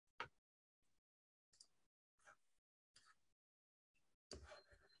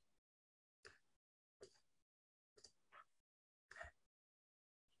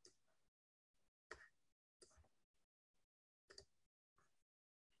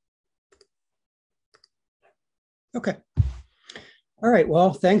Okay. All right.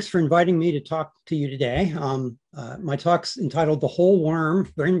 Well, thanks for inviting me to talk to you today. My talk's entitled The Whole Worm,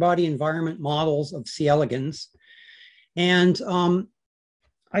 Brain Body Environment Models of C. elegans. And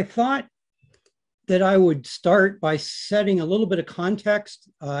I thought that I would start by setting a little bit of context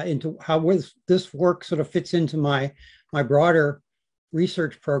into how this work sort of fits into my broader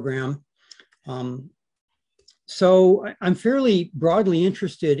research program. So I'm fairly broadly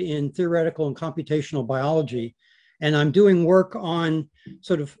interested in theoretical and computational biology, and I'm doing work on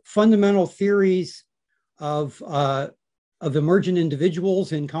sort of fundamental theories of emergent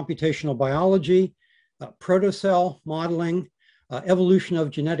individuals in computational biology, protocell modeling, evolution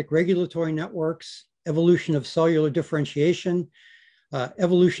of genetic regulatory networks, evolution of cellular differentiation,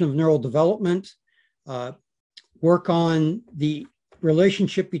 evolution of neural development, work on the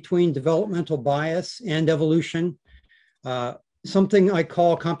relationship between developmental bias and evolution, something I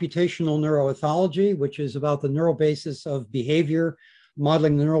call computational neuroethology, which is about the neural basis of behavior,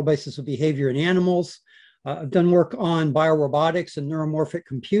 modeling the neural basis of behavior in animals. I've done work on biorobotics and neuromorphic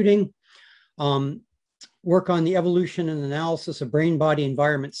computing, work on the evolution and analysis of brain-body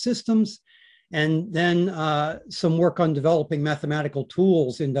environment systems, and then some work on developing mathematical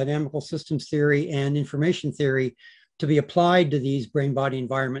tools in dynamical systems theory and information theory to be applied to these brain-body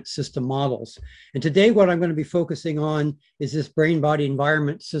environment system models. And today, what I'm going to be focusing on is this brain-body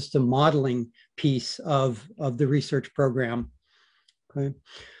environment system modeling piece of the research program. Okay,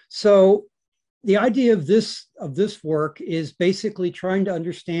 so the idea of this work is basically trying to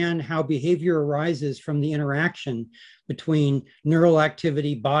understand how behavior arises from the interaction between neural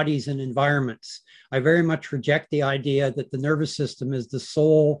activity, bodies, and environments. I very much reject the idea that the nervous system is the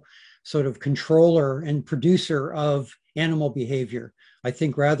sole sort of controller and producer of animal behavior. I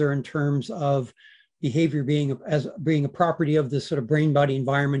think rather in terms of behavior being a property of this sort of brain-body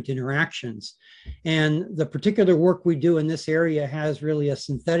environment interactions. And the particular work we do in this area has really a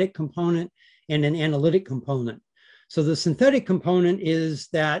synthetic component and an analytic component. So the synthetic component is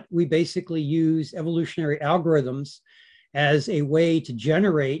that we basically use evolutionary algorithms as a way to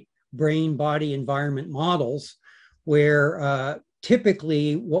generate brain-body environment models where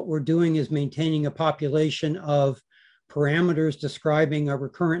typically what we're doing is maintaining a population of parameters describing a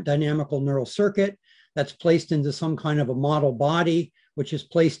recurrent dynamical neural circuit that's placed into some kind of a model body, which is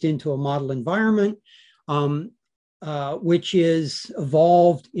placed into a model environment, which is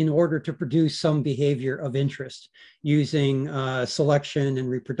evolved in order to produce some behavior of interest using selection and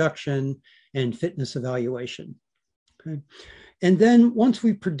reproduction and fitness evaluation. Okay. And then once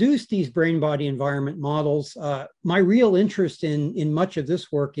we produce these brain-body environment models, my real interest in much of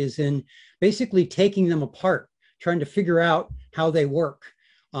this work is in basically taking them apart, trying to figure out how they work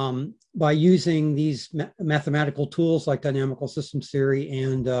by using these mathematical tools like dynamical systems theory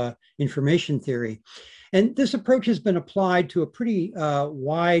and information theory. And this approach has been applied to a pretty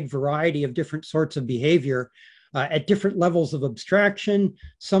wide variety of different sorts of behavior at different levels of abstraction.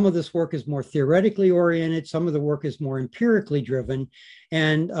 Some of this work is more theoretically oriented. Some of the work is more empirically driven.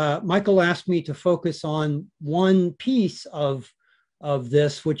 And Michael asked me to focus on one piece of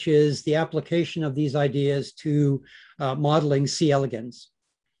this, which is the application of these ideas to modeling C. elegans.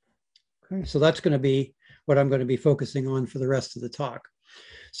 Okay, so that's going to be what I'm going to be focusing on for the rest of the talk.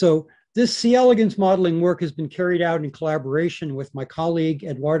 So this C. elegans modeling work has been carried out in collaboration with my colleague,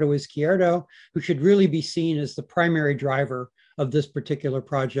 Eduardo Izquierdo, who should really be seen as the primary driver of this particular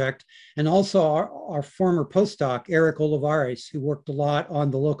project, and also our former postdoc, Eric Olivares, who worked a lot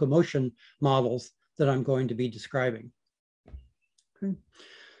on the locomotion models that I'm going to be describing. Okay.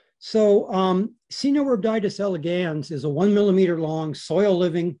 So Caenorhabditis elegans is a 1 millimeter long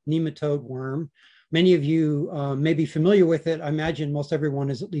soil-living nematode worm. Many of you may be familiar with it. I imagine most everyone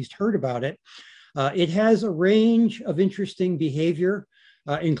has at least heard about it. It has a range of interesting behavior,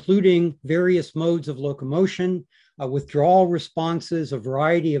 including various modes of locomotion, withdrawal responses, a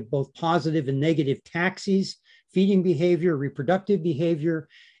variety of both positive and negative taxes, feeding behavior, reproductive behavior,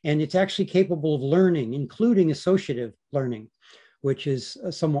 and it's actually capable of learning, including associative learning, which is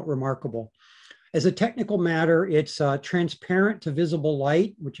somewhat remarkable. As a technical matter, it's transparent to visible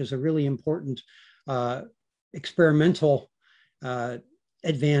light, which is a really important experimental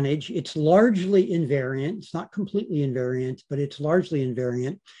advantage. It's largely invariant. It's not completely invariant, but it's largely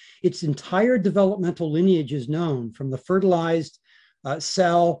invariant. Its entire developmental lineage is known, from the fertilized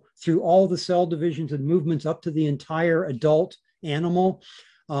cell through all the cell divisions and movements up to the entire adult animal.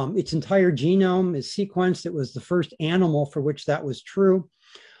 Its entire genome is sequenced. It was the first animal for which that was true.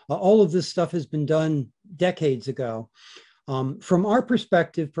 All of this stuff has been done decades ago. From our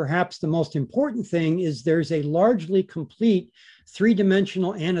perspective, perhaps the most important thing is there's a largely complete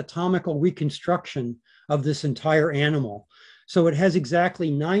three-dimensional anatomical reconstruction of this entire animal. So it has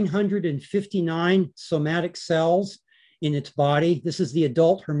exactly 959 somatic cells in its body. This is the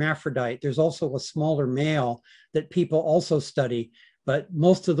adult hermaphrodite. There's also a smaller male that people also study, but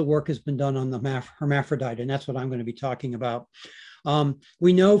most of the work has been done on the hermaphrodite, and that's what I'm going to be talking about.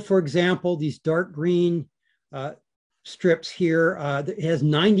 We know, for example, these dark green strips here, it has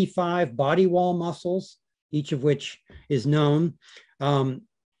 95 body wall muscles, each of which is known.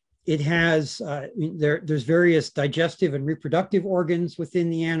 It has, there's various digestive and reproductive organs within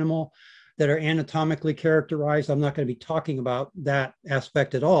the animal that are anatomically characterized. I'm not going to be talking about that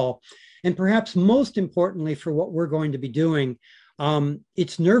aspect at all. And perhaps most importantly for what we're going to be doing,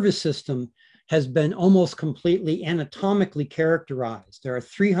 its nervous system has been almost completely anatomically characterized. There are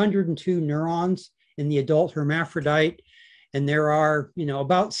 302 neurons in the adult hermaphrodite, and there are,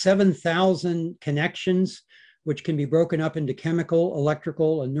 about 7,000 connections, which can be broken up into chemical,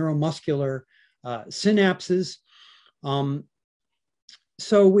 electrical, and neuromuscular synapses.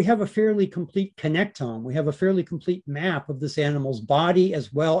 So we have a fairly complete connectome. We have a fairly complete map of this animal's body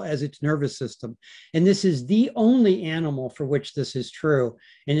as well as its nervous system. And this is the only animal for which this is true.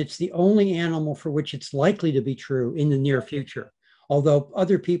 And it's the only animal for which it's likely to be true in the near future. Although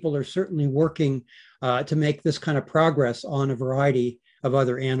other people are certainly working to make this kind of progress on a variety of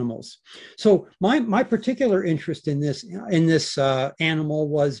other animals. So my particular interest in this animal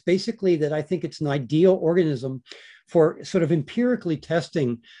was basically that I think it's an ideal organism for sort of empirically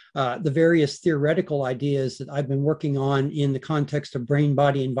testing the various theoretical ideas that I've been working on in the context of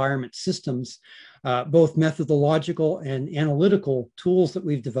brain-body environment systems, both methodological and analytical tools that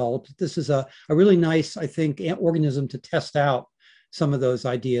we've developed. This is a really nice, I think, organism to test out some of those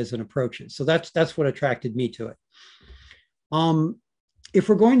ideas and approaches. So that's what attracted me to it. If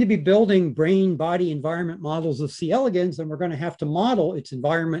we're going to be building brain-body environment models of C. elegans, then we're going to have to model its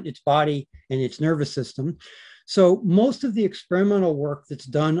environment, its body, and its nervous system. So most of the experimental work that's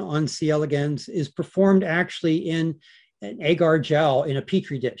done on C. elegans is performed actually in an agar gel in a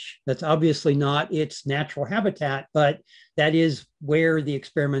petri dish. That's obviously not its natural habitat, but that is where the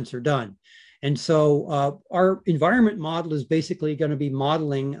experiments are done. And so our environment model is basically going to be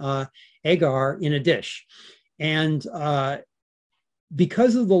modeling agar in a dish. And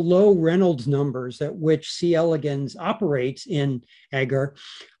because of the low Reynolds numbers at which C. elegans operates in agar,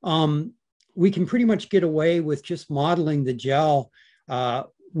 we can pretty much get away with just modeling the gel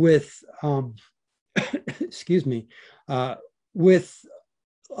with, excuse me, with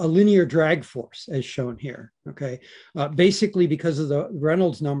a linear drag force as shown here, okay? Basically because of the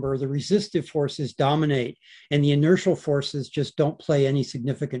Reynolds number, the resistive forces dominate and the inertial forces just don't play any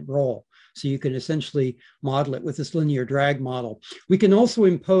significant role. So you can essentially model it with this linear drag model. We can also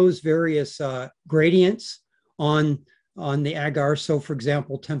impose various gradients on the agar. So for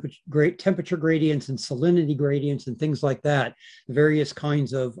example, temperature gradients and salinity gradients and things like that, various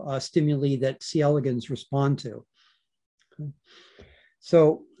kinds of stimuli that C. elegans respond to. Okay.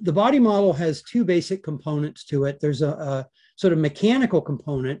 So the body model has two basic components to it. There's a sort of mechanical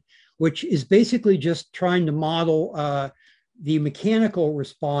component, which is basically just trying to model the mechanical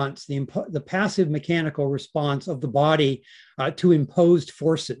response, the passive mechanical response of the body to imposed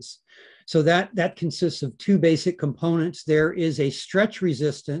forces. So that consists of two basic components. There is a stretch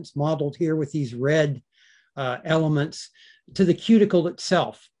resistance modeled here with these red elements to the cuticle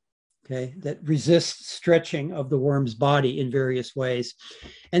itself, okay, that resists stretching of the worm's body in various ways.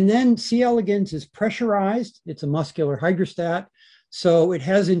 And then C. elegans is pressurized. It's a muscular hydrostat. So it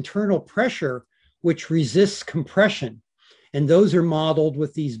has internal pressure, which resists compression. And those are modeled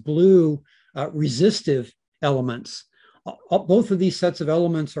with these blue resistive elements. Both of these sets of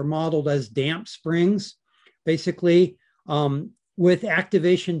elements are modeled as damp springs, basically, with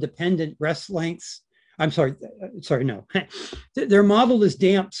activation-dependent rest lengths. I'm sorry, no. They're modeled as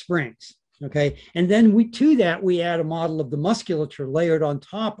damp springs, okay? And then to that, we add a model of the musculature layered on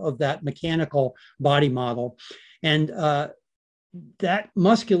top of that mechanical body model. And that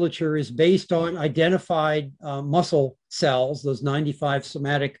musculature is based on identified muscle cells, those 95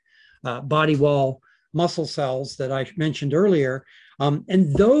 somatic body wall muscle cells that I mentioned earlier.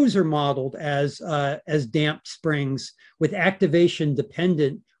 And those are modeled as damp springs with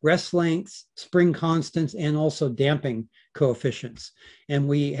activation-dependent rest lengths, spring constants, and also damping coefficients. And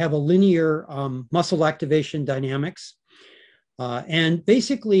we have a linear muscle activation dynamics. And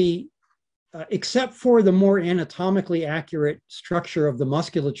basically, except for the more anatomically accurate structure of the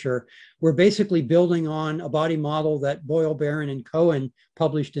musculature, we're basically building on a body model that Boyle, Barron, and Cohen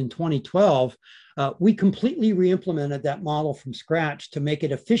published in 2012. We completely re-implemented that model from scratch to make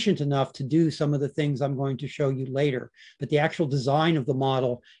it efficient enough to do some of the things I'm going to show you later. But the actual design of the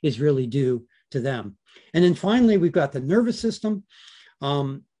model is really due to them. And then finally, we've got the nervous system.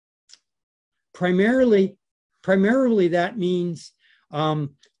 Primarily that means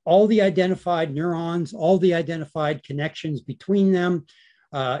all the identified neurons, all the identified connections between them.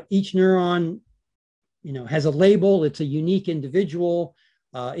 Each neuron, has a label. It's a unique individual.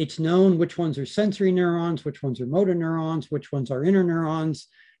 It's known which ones are sensory neurons, which ones are motor neurons, which ones are interneurons,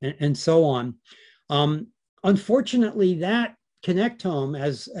 and so on. Unfortunately, that connectome,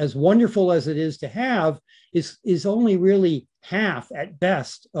 as wonderful as it is to have, is only really half at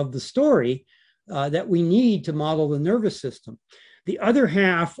best of the story that we need to model the nervous system. The other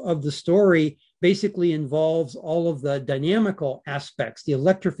half of the story basically involves all of the dynamical aspects, the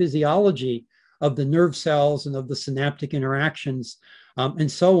electrophysiology of the nerve cells and of the synaptic interactions,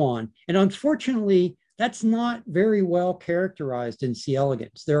 and so on. And unfortunately, that's not very well characterized in C.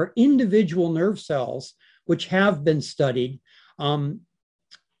 elegans. There are individual nerve cells which have been studied, and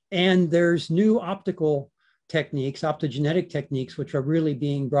there's new optical techniques, optogenetic techniques, which are really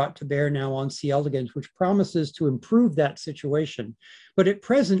being brought to bear now on C. elegans, which promises to improve that situation. But at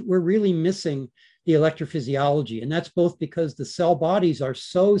present, we're really missing the electrophysiology, and that's both because the cell bodies are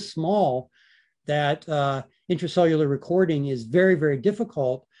so small that intracellular recording is very, very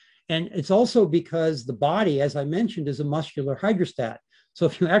difficult. And it's also because the body, as I mentioned, is a muscular hydrostat. So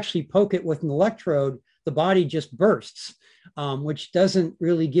if you actually poke it with an electrode, the body just bursts, which doesn't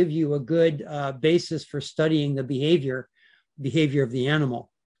really give you a good basis for studying the behavior of the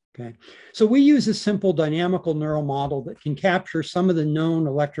animal. Okay, so we use a simple dynamical neural model that can capture some of the known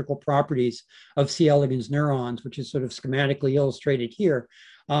electrical properties of C. elegans neurons, which is sort of schematically illustrated here.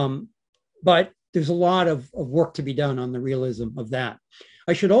 But there's a lot of work to be done on the realism of that.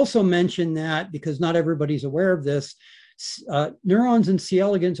 I should also mention that, because not everybody's aware of this, neurons in C.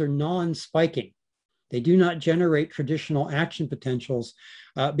 elegans are non-spiking. They do not generate traditional action potentials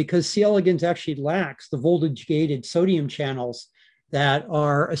because C. elegans actually lacks the voltage-gated sodium channels that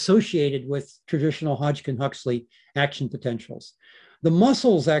are associated with traditional Hodgkin-Huxley action potentials. The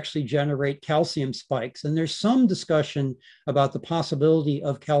muscles actually generate calcium spikes, and there's some discussion about the possibility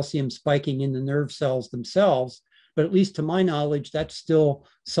of calcium spiking in the nerve cells themselves, but at least to my knowledge, that's still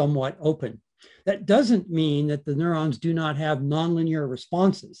somewhat open. That doesn't mean that the neurons do not have nonlinear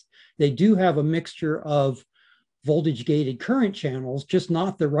responses. They do have a mixture of voltage-gated current channels, just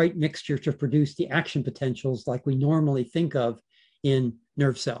not the right mixture to produce the action potentials like we normally think of in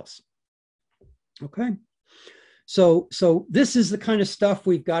nerve cells. Okay. So this is the kind of stuff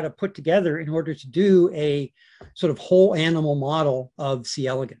we've got to put together in order to do a sort of whole animal model of C.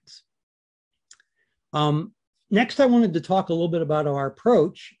 elegans. Next, I wanted to talk a little bit about our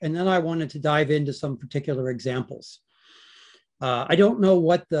approach, and then I wanted to dive into some particular examples. I don't know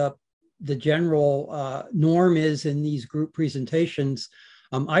what the general norm is in these group presentations.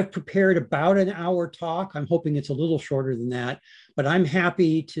 I've prepared about an hour talk. I'm hoping it's a little shorter than that, but I'm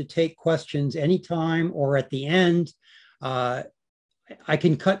happy to take questions anytime or at the end. I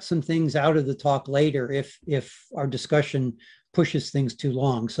can cut some things out of the talk later if our discussion pushes things too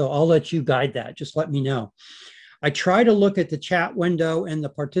long. So I'll let you guide that. Just let me know. I try to look at the chat window and the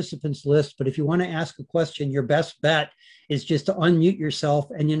participants list, but if you want to ask a question, your best bet is just to unmute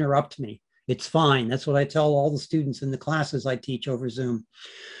yourself and interrupt me. It's fine. That's what I tell all the students in the classes I teach over Zoom.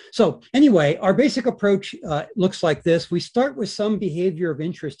 So anyway, our basic approach looks like this. We start with some behavior of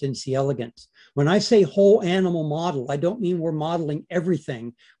interest in C. elegans. When I say whole animal model, I don't mean we're modeling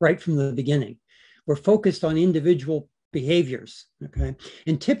everything right from the beginning. We're focused on individual behaviors, okay?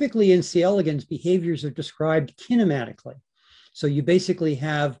 And typically in C. elegans, behaviors are described kinematically. So you basically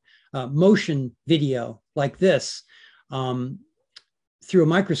have motion video like this through a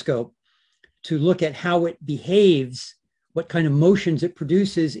microscope to look at how it behaves, what kind of motions it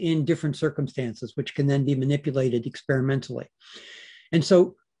produces in different circumstances, which can then be manipulated experimentally. And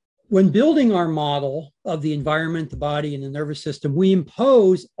so when building our model of the environment, the body, and the nervous system, we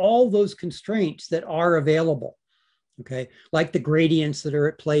impose all those constraints that are available, okay? Like the gradients that are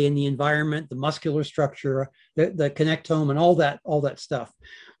at play in the environment, the muscular structure, the connectome, and all that stuff.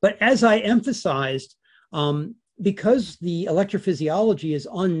 But as I emphasized, because the electrophysiology is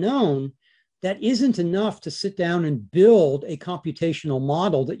unknown, that isn't enough to sit down and build a computational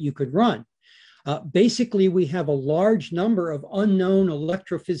model that you could run. Basically, we have a large number of unknown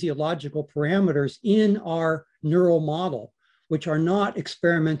electrophysiological parameters in our neural model, which are not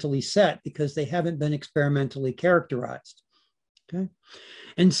experimentally set because they haven't been experimentally characterized. Okay.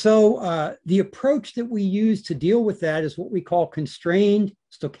 And so the approach that we use to deal with that is what we call constrained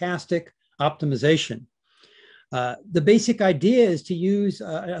stochastic optimization. The basic idea is to use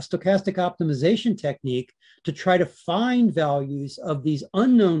a stochastic optimization technique to try to find values of these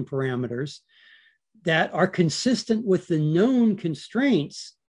unknown parameters that are consistent with the known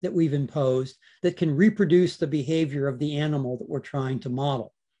constraints that we've imposed that can reproduce the behavior of the animal that we're trying to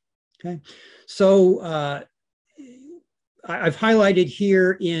model. Okay, so I've highlighted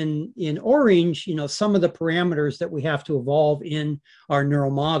here in orange, some of the parameters that we have to evolve in our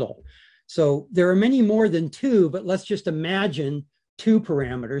neural model. So there are many more than two, but let's just imagine two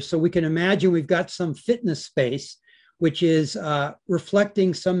parameters. So we can imagine we've got some fitness space, which is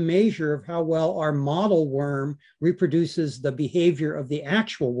reflecting some measure of how well our model worm reproduces the behavior of the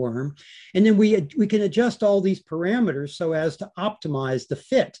actual worm. And then we can adjust all these parameters so as to optimize the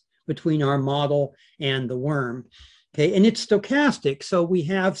fit between our model and the worm. Okay, and it's stochastic. So we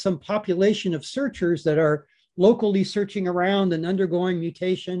have some population of searchers that are locally searching around and undergoing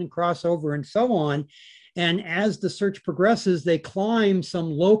mutation and crossover and so on. And as the search progresses, they climb some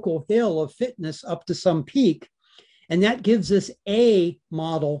local hill of fitness up to some peak. And that gives us a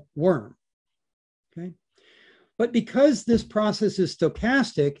model worm. Okay. But because this process is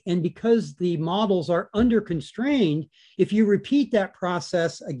stochastic and because the models are under-constrained, if you repeat that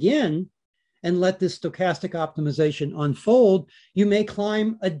process again and let this stochastic optimization unfold, you may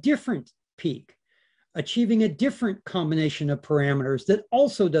climb a different peak, achieving a different combination of parameters that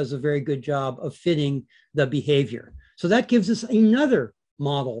also does a very good job of fitting the behavior. So that gives us another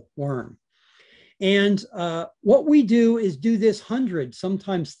model worm. And what we do is do this hundreds,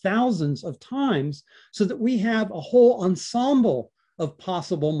 sometimes thousands of times so that we have a whole ensemble of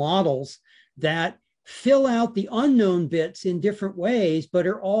possible models that fill out the unknown bits in different ways, but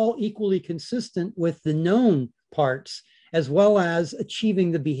are all equally consistent with the known parts, as well as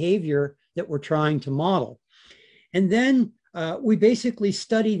achieving the behavior that we're trying to model. And then we basically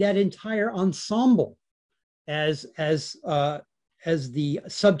study that entire ensemble as the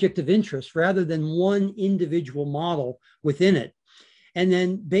subject of interest rather than one individual model within it. And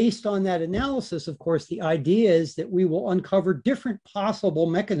then based on that analysis, of course, the idea is that we will uncover different possible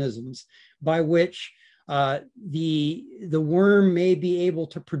mechanisms by which the worm may be able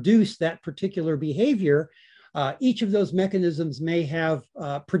to produce that particular behavior. Each of those mechanisms may have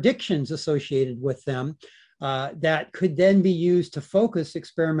predictions associated with them that could then be used to focus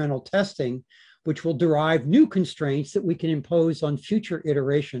experimental testing, which will derive new constraints that we can impose on future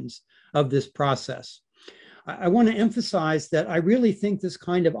iterations of this process. I want to emphasize that I really think this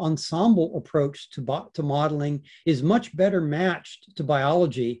kind of ensemble approach to modeling is much better matched to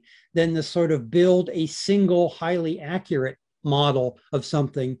biology than the sort of build a single highly accurate model of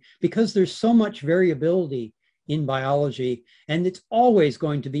something, because there's so much variability in biology and it's always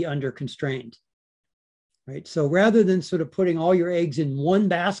going to be under constrained, right? So rather than sort of putting all your eggs in one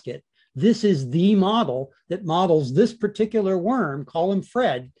basket, this is the model that models this particular worm, call him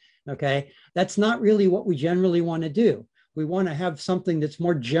Fred, okay? That's not really what we generally want to do. We want to have something that's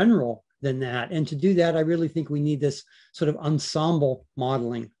more general than that. And to do that, I really think we need this sort of ensemble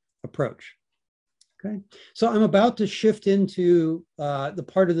modeling approach. Okay, so I'm about to shift into the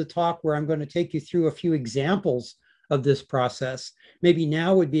part of the talk where I'm going to take you through a few examples of this process. Maybe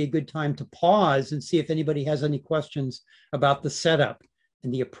now would be a good time to pause and see if anybody has any questions about the setup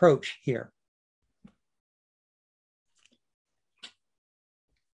and the approach here.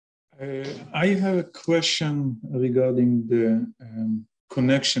 I have a question regarding the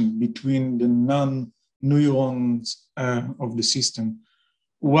connection between the non-neurons of the system.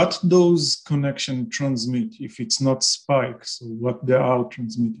 What those connections transmit if it's not spikes, so what they are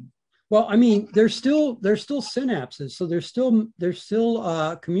transmitting? Well, I mean, they're still synapses, so they're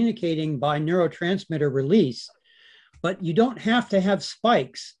still communicating by neurotransmitter release, but you don't have to have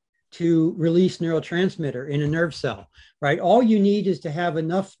spikes to release neurotransmitter in a nerve cell, right? All you need is to have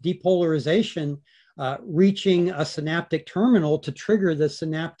enough depolarization reaching a synaptic terminal to trigger the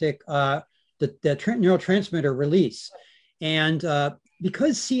synaptic, neurotransmitter release. And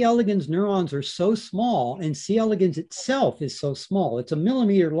because C. elegans neurons are so small and C. elegans itself is so small, it's a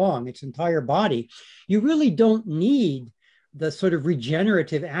millimeter long, its entire body, you really don't need the sort of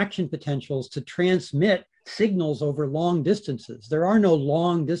regenerative action potentials to transmit signals over long distances. There are no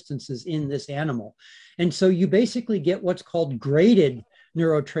long distances in this animal. And so you basically get what's called graded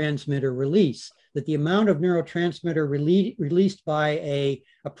neurotransmitter release, that the amount of neurotransmitter released by a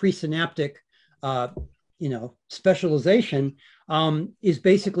presynaptic specialization is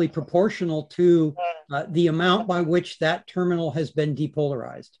basically proportional to the amount by which that terminal has been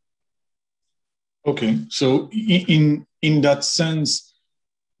depolarized. Okay, so in that sense,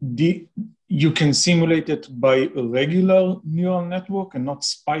 you can simulate it by a regular neural network and not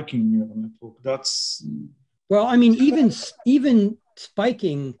spiking neural network. Well, I mean, even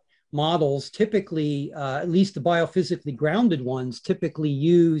spiking models typically, at least the biophysically grounded ones, typically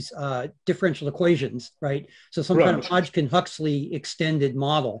use differential equations, right? So some kind of Right. Hodgkin-Huxley extended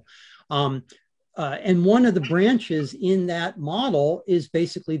model. Um, and one of the branches in that model is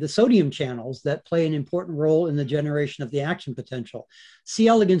basically the sodium channels that play an important role in the generation of the action potential. C.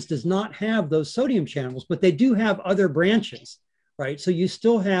 elegans does not have those sodium channels, but they do have other branches, right? So you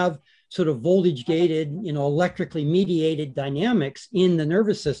still have sort of voltage gated, electrically mediated dynamics in the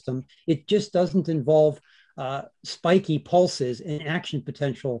nervous system. It just doesn't involve spiky pulses and action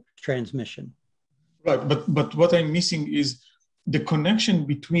potential transmission. Right, but what I'm missing is the connection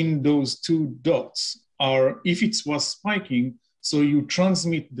between those two dots are, if it was spiking, so you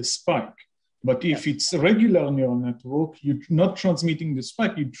transmit the spike. But if it's a regular neural network, you're not transmitting the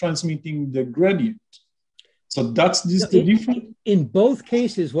spike, you're transmitting the gradient. So that's just the difference? In both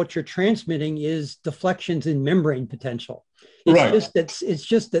cases, what you're transmitting is deflections in membrane potential. It's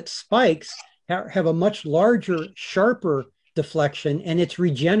just that spikes have a much larger, sharper deflection, and it's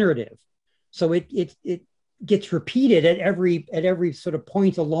regenerative. So it gets repeated at every sort of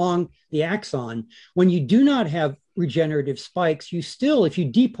point along the axon. When you do not have regenerative spikes, you still, if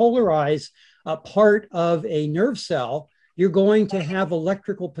you depolarize a part of a nerve cell, you're going to have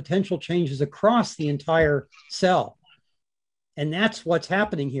electrical potential changes across the entire cell. And that's what's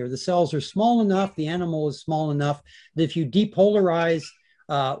happening here. The cells are small enough, the animal is small enough that if you depolarize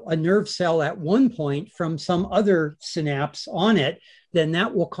a nerve cell at one point from some other synapse on it, then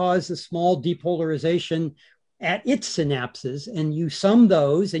that will cause a small depolarization at its synapses, and you sum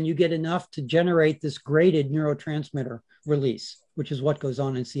those and you get enough to generate this graded neurotransmitter release, which is what goes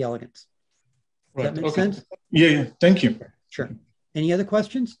on in C. elegans. Does that make sense? Yeah, thank you. Sure. Any other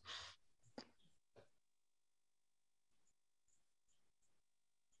questions?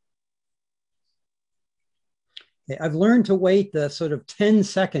 Okay, I've learned to wait the sort of 10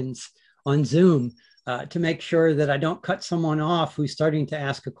 seconds on Zoom to make sure that I don't cut someone off who's starting to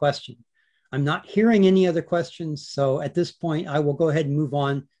ask a question. I'm not hearing any other questions, so at this point, I will go ahead and move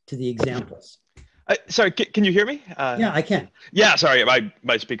on to the examples. Sorry, can you hear me? Yeah, I can. Yeah, sorry,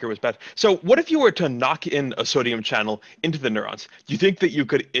 my speaker was bad. So what if you were to knock in a sodium channel into the neurons? Do you think that you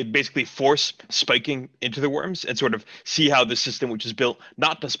could basically force spiking into the worms and sort of see how the system, which is built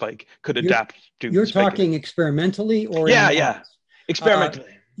not to spike, could adapt to You're spiking? talking experimentally or Yeah,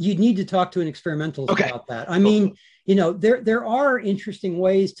 experimentally. You'd need to talk to an experimentalist about that. I mean, there are interesting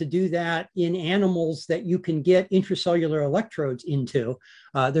ways to do that in animals that you can get intracellular electrodes into.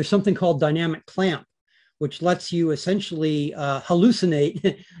 There's something called dynamic clamp, which lets you essentially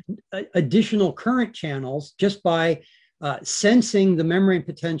hallucinate additional current channels just by sensing the membrane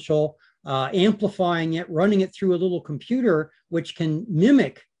potential, amplifying it, running it through a little computer, which can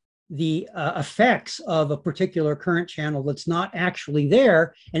mimic the effects of a particular current channel that's not actually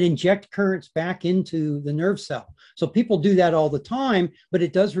there, and inject currents back into the nerve cell. So people do that all the time, but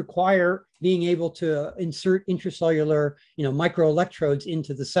it does require being able to insert intracellular, microelectrodes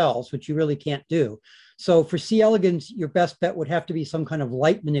into the cells, which you really can't do. So for C. elegans, your best bet would have to be some kind of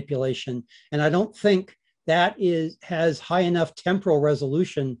light manipulation. And I don't think that has high enough temporal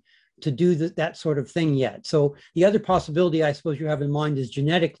resolution to do that sort of thing yet. So the other possibility I suppose you have in mind is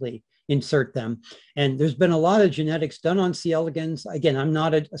genetically insert them. And there's been a lot of genetics done on C. elegans. Again, I'm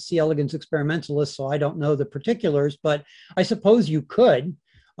not a C. elegans experimentalist, so I don't know the particulars, but I suppose you could,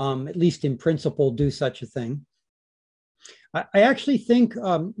 at least in principle, do such a thing. I actually think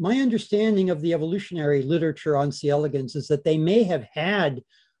my understanding of the evolutionary literature on C. elegans is that they may have had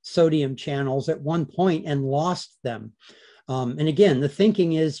sodium channels at one point and lost them. And again, the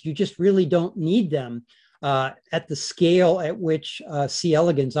thinking is you just really don't need them at the scale at which C.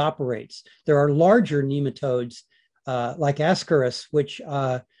 elegans operates. There are larger nematodes like Ascaris, which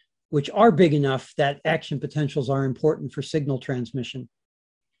are big enough that action potentials are important for signal transmission.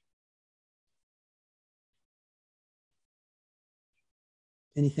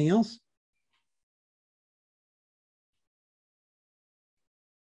 Anything else?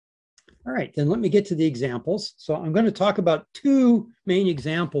 All right, then let me get to the examples. So I'm going to talk about two main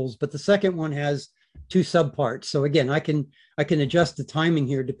examples, but the second one has two subparts. So again, I can adjust the timing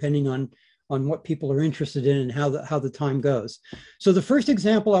here depending on what people are interested in and how the time goes. So the first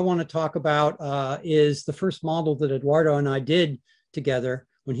example I want to talk about is the first model that Eduardo and I did together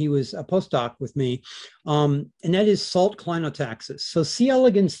when he was a postdoc with me, and that is salt clinotaxis. So C.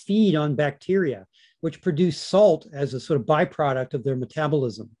 elegans feed on bacteria, which produce salt as a sort of byproduct of their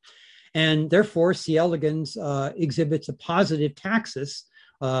metabolism. And therefore, C. elegans exhibits a positive taxis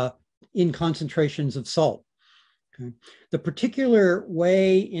in concentrations of salt. Okay. The particular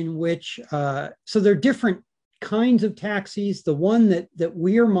way in which, so there are different kinds of taxis. The one that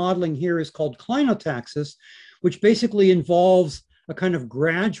we are modeling here is called clinotaxis, which basically involves a kind of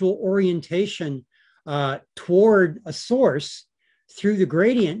gradual orientation toward a source through the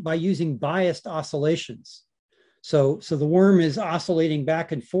gradient by using biased oscillations. So the worm is oscillating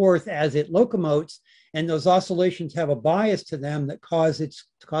back and forth as it locomotes, and those oscillations have a bias to them that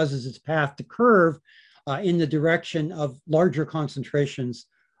causes its path to curve in the direction of larger concentrations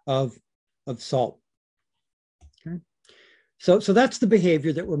of salt. Okay. So that's the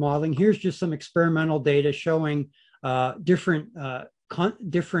behavior that we're modeling. Here's just some experimental data showing different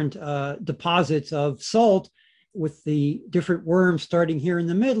deposits of salt with the different worms starting here in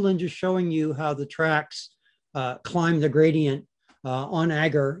the middle and just showing you how the tracks climb the gradient on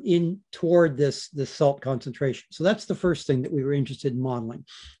agar in toward this salt concentration. So that's the first thing that we were interested in modeling.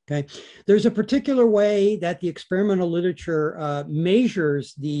 Okay, there's a particular way that the experimental literature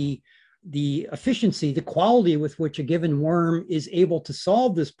measures the efficiency, the quality with which a given worm is able to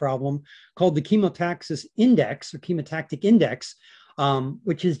solve this problem, called the chemotaxis index or chemotactic index,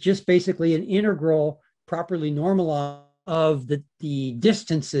 which is just basically an integral properly normalized of the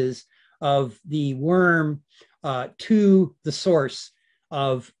distances of the worm to the source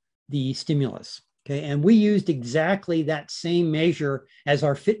of the stimulus. Okay, and we used exactly that same measure as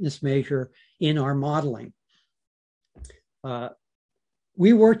our fitness measure in our modeling.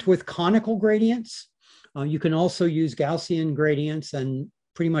 We worked with conical gradients. You can also use Gaussian gradients, and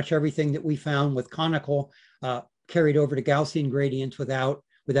pretty much everything that we found with conical carried over to Gaussian gradients without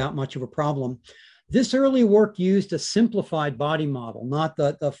much of a problem. This early work used a simplified body model, not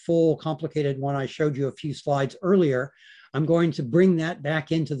the full complicated one I showed you a few slides earlier. I'm going to bring that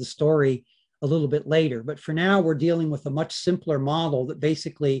back into the story a little bit later. But for now, we're dealing with a much simpler model that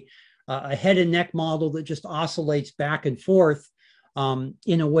basically a head and neck model that just oscillates back and forth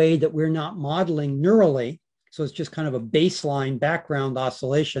in a way that we're not modeling neurally. So it's just kind of a baseline background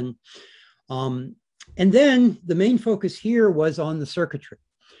oscillation. And then the main focus here was on the circuitry.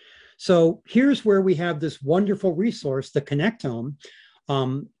 So here's where we have this wonderful resource, the connectome,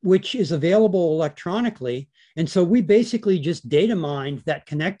 which is available electronically. And so we basically just data mined that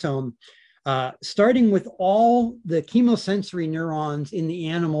connectome, starting with all the chemosensory neurons in the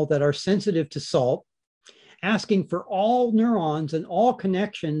animal that are sensitive to salt, asking for all neurons and all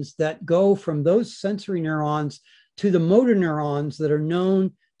connections that go from those sensory neurons to the motor neurons that are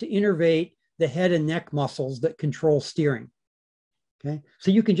known to innervate the head and neck muscles that control steering. Okay, so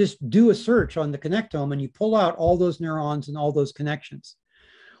you can just do a search on the connectome and you pull out all those neurons and all those connections.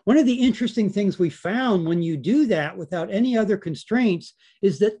 One of the interesting things we found when you do that without any other constraints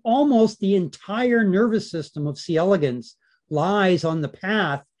is that almost the entire nervous system of C. elegans lies on the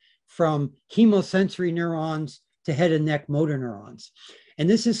path from chemosensory neurons to head and neck motor neurons. And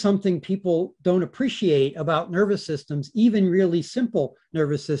this is something people don't appreciate about nervous systems, even really simple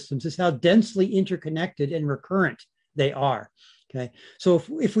nervous systems, is how densely interconnected and recurrent they are. Okay, so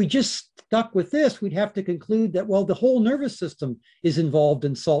if we just stuck with this, we'd have to conclude that, well, the whole nervous system is involved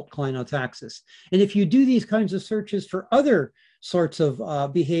in salt clinotaxis. And if you do these kinds of searches for other sorts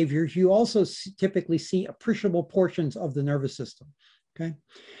of behaviors, you also typically see appreciable portions of the nervous system. Okay,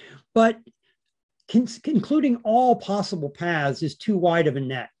 but including all possible paths is too wide of a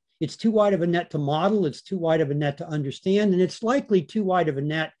net. It's too wide of a net to model, it's too wide of a net to understand, and it's likely too wide of a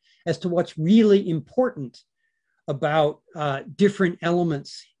net as to what's really important about different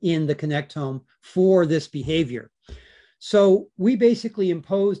elements in the connectome for this behavior. So we basically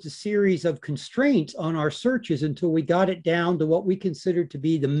imposed a series of constraints on our searches until we got it down to what we considered to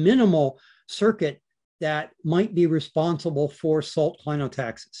be the minimal circuit that might be responsible for salt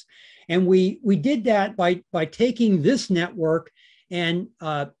clinotaxis. And we did that by taking this network and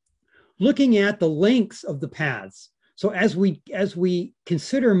looking at the lengths of the paths. So as we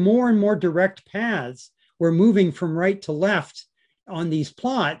consider more and more direct paths, we're moving from right to left on these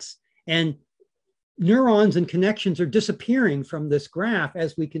plots, and neurons and connections are disappearing from this graph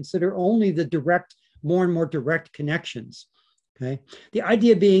as we consider only the direct, more and more direct connections. Okay, the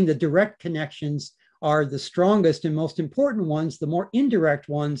idea being the direct connections are the strongest and most important ones. The more indirect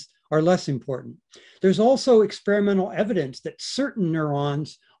ones are less important. There's also experimental evidence that certain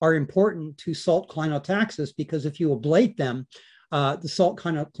neurons are important to salt clinotaxis, because if you ablate them, the salt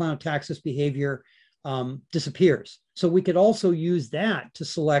clinotaxis behavior disappears. So we could also use that to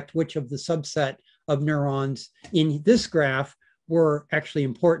select which of the subset of neurons in this graph were actually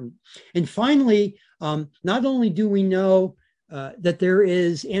important. And finally, not only do we know that there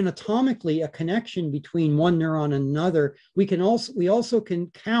is anatomically a connection between one neuron and another, we also can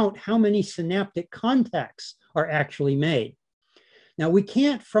count how many synaptic contacts are actually made. Now, we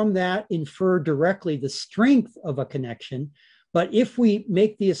can't from that infer directly the strength of a connection, but if we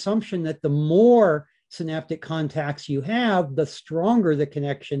make the assumption that the more synaptic contacts you have, the stronger the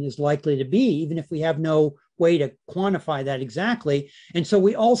connection is likely to be, even if we have no way to quantify that exactly. And so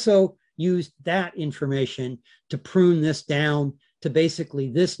we also used that information to prune this down to basically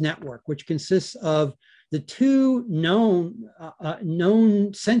this network, which consists of the two known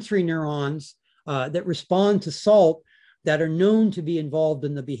sensory neurons that respond to salt that are known to be involved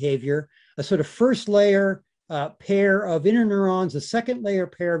in the behavior, a sort of first layer pair of interneurons, a second layer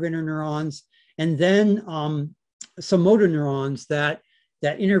pair of interneurons, and then some motor neurons that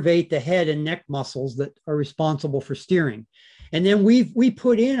innervate the head and neck muscles that are responsible for steering. And then we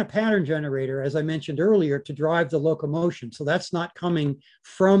put in a pattern generator, as I mentioned earlier, to drive the locomotion. So that's not coming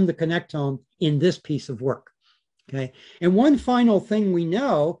from the connectome in this piece of work. Okay. And one final thing we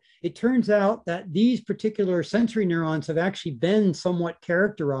know, it turns out that these particular sensory neurons have actually been somewhat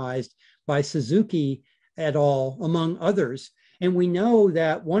characterized by Suzuki et al., among others. And we know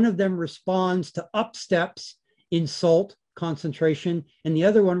that one of them responds to up steps in salt concentration, and the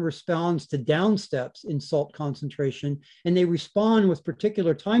other one responds to down steps in salt concentration. And they respond with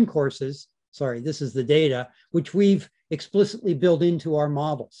particular time courses. Sorry, this is the data, which we've explicitly built into our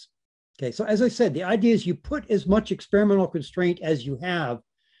models. Okay, so as I said, the idea is you put as much experimental constraint as you have,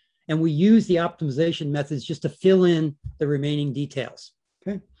 and we use the optimization methods just to fill in the remaining details.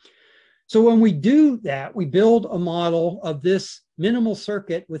 Okay, so when we do that, we build a model of this minimal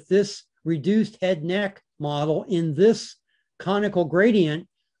circuit with this reduced head neck model in this conical gradient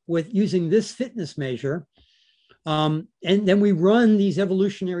with using this fitness measure. And then we run these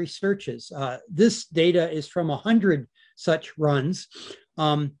evolutionary searches. This data is from 100 such runs.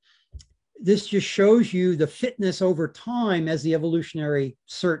 This just shows you the fitness over time as the evolutionary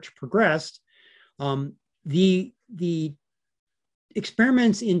search progressed. The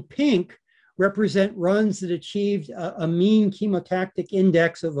experiments in pink represent runs that achieved a mean chemotactic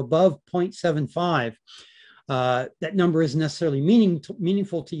index of above 0.75. That number isn't necessarily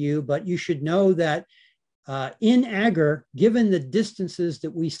meaningful to you, but you should know that in agar, given the distances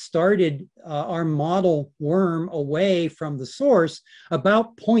that we started our model worm away from the source,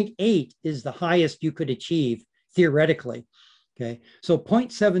 about 0.8 is the highest you could achieve theoretically. Okay, so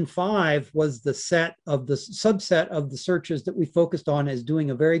 0.75 was the subset of the searches that we focused on as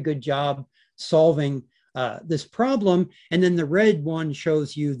doing a very good job solving this problem. And then the red one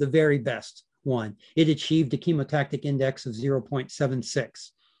shows you the very best one. It achieved a chemotactic index of 0.76.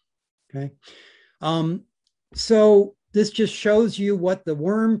 Okay. So this just shows you what the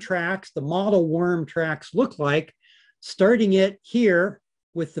worm tracks, the model worm tracks look like, starting it here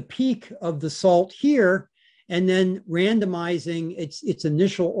with the peak of the salt here, and then randomizing its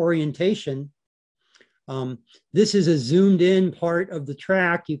initial orientation. This is a zoomed in part of the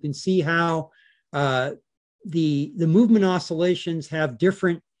track. You can see how the movement oscillations have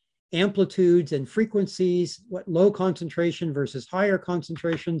different amplitudes and frequencies, what low concentration versus higher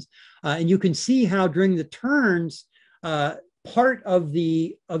concentrations. And you can see how during the turns, part of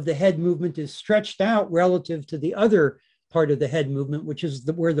the head movement is stretched out relative to the other part of the head movement, which is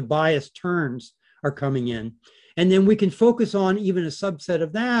where the biased turns are coming in. And then we can focus on even a subset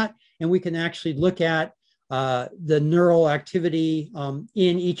of that, and we can actually look at the neural activity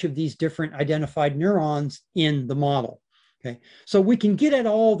in each of these different identified neurons in the model. Okay, so we can get at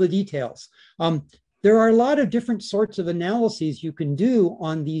all the details. There are a lot of different sorts of analyses you can do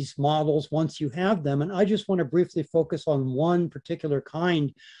on these models once you have them. And I just want to briefly focus on one particular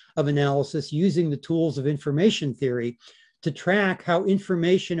kind of analysis using the tools of information theory to track how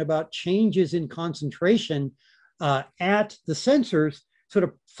information about changes in concentration at the sensors sort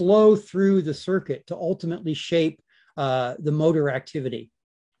of flow through the circuit to ultimately shape the motor activity.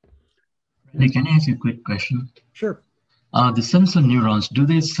 Can I ask you a quick question? Sure. The sensor neurons, do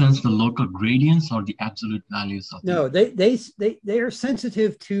they sense the local gradients or the absolute values of No, they are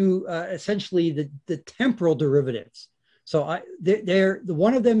sensitive to essentially the temporal derivatives. So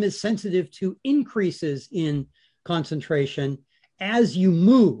one of them is sensitive to increases in concentration as you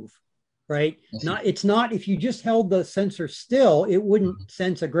move, right? It's not if you just held the sensor still, it wouldn't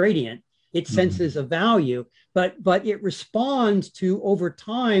sense a gradient. It senses a value, but it responds to over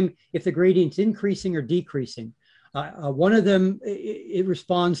time if the gradient's increasing or decreasing. One of them, it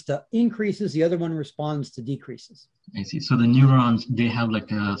responds to increases. The other one responds to decreases. I see. So the neurons, they have like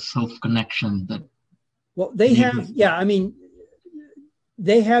a self-connection that... Well, they have, yeah, I mean,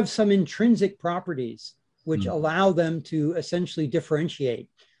 they have some intrinsic properties which allow them to essentially differentiate,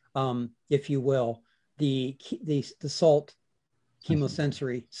 if you will, the salt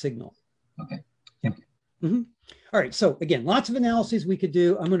chemosensory signal. Okay. Mm-hmm. All right, so again, lots of analyses we could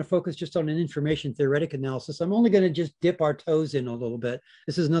do. I'm going to focus just on an information theoretic analysis. I'm only going to just dip our toes in a little bit.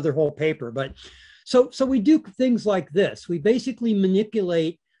 This is another whole paper, but so we do things like this. We basically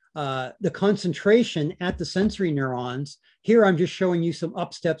manipulate the concentration at the sensory neurons. Here, I'm just showing you some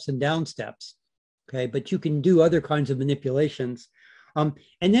up steps and down steps, okay? But you can do other kinds of manipulations. And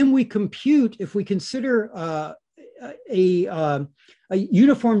then we compute, if we consider a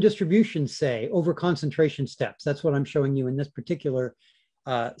uniform distribution, say, over concentration steps. That's what I'm showing you in this particular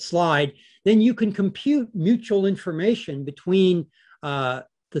slide. Then you can compute mutual information between the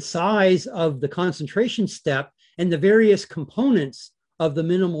size of the concentration step and the various components of the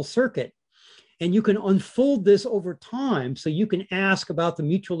minimal circuit. And you can unfold this over time. So you can ask about the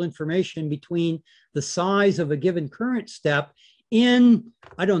mutual information between the size of a given current step in,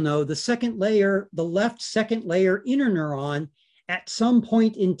 I don't know, the second layer, the left second layer interneuron at some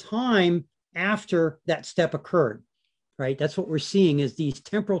point in time after that step occurred, right? That's what we're seeing is these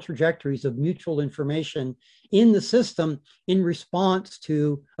temporal trajectories of mutual information in the system in response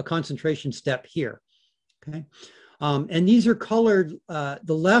to a concentration step here, okay? And these are colored,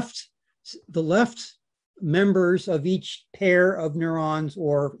 the left members of each pair of neurons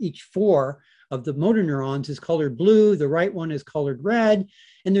or each four of the motor neurons is colored blue, the right one is colored red,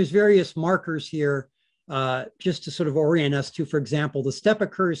 and there's various markers here just to sort of orient us to, for example, the step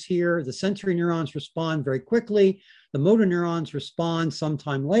occurs here, the sensory neurons respond very quickly, the motor neurons respond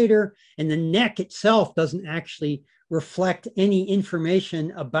sometime later, and the neck itself doesn't actually reflect any information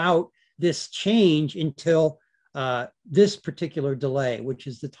about this change until this particular delay, which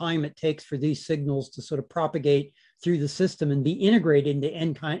is the time it takes for these signals to sort of propagate through the system and be integrated into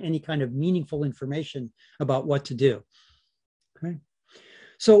any kind of meaningful information about what to do. Okay,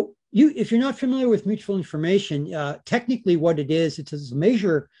 so if you're not familiar with mutual information, technically what it is, it's a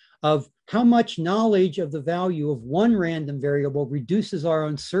measure of how much knowledge of the value of one random variable reduces our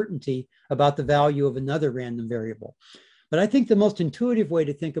uncertainty about the value of another random variable. But I think the most intuitive way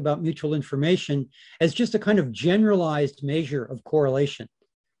to think about mutual information is just a kind of generalized measure of correlation,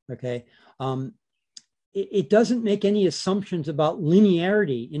 okay? It doesn't make any assumptions about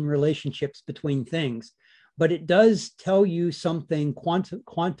linearity in relationships between things, but it does tell you something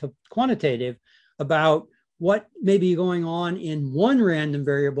quantitative about what may be going on in one random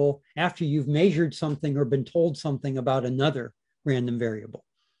variable after you've measured something or been told something about another random variable,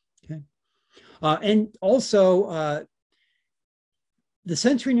 okay? And also, the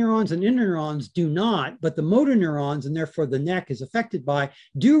sensory neurons and interneurons do not, but the motor neurons, and therefore the neck is affected by,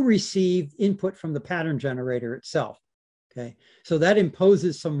 do receive input from the pattern generator itself, okay? So that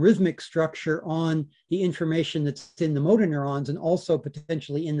imposes some rhythmic structure on the information that's in the motor neurons and also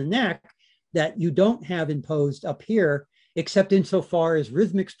potentially in the neck that you don't have imposed up here, except insofar as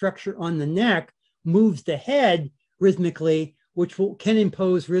rhythmic structure on the neck moves the head rhythmically, which can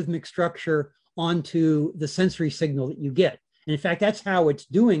impose rhythmic structure onto the sensory signal that you get. And in fact, that's how it's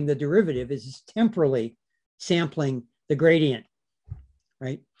doing the derivative, is it's temporally sampling the gradient,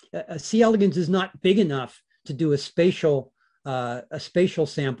 right? C. elegans is not big enough to do a spatial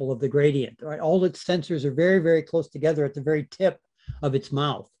sample of the gradient, right? All its sensors are very, very close together at the very tip of its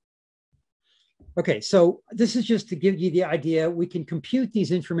mouth. Okay, so this is just to give you the idea. We can compute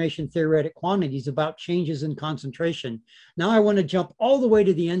these information theoretic quantities about changes in concentration. Now I want to jump all the way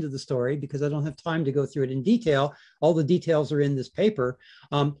to the end of the story because I don't have time to go through it in detail. All the details are in this paper,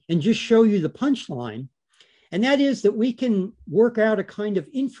 and just show you the punchline. And that is that we can work out a kind of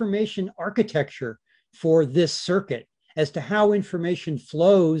information architecture for this circuit as to how information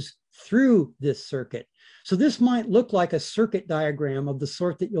flows through this circuit. So this might look like a circuit diagram of the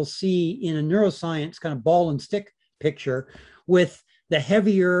sort that you'll see in a neuroscience kind of ball and stick picture, with the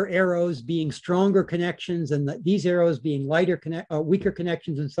heavier arrows being stronger connections and these arrows being weaker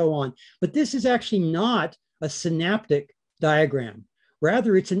connections and so on. But this is actually not a synaptic diagram.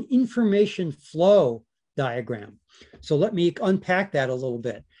 Rather, it's an information flow diagram. So let me unpack that a little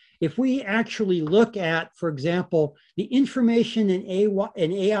bit. If we actually look at, for example, the information in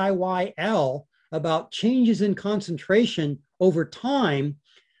AIYL about changes in concentration over time,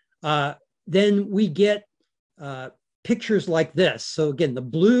 then we get pictures like this. So again, the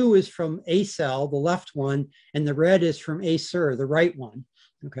blue is from A cell, the left one, and the red is from A SIR, the right one,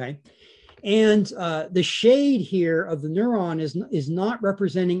 okay? And the shade here of the neuron is not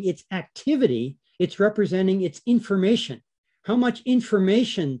representing its activity, it's representing its information. How much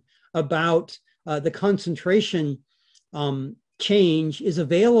information about the concentration change is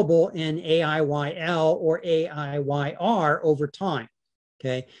available in AIYL or AIYR over time,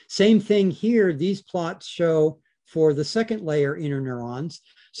 okay? Same thing here, these plots show for the second layer interneurons.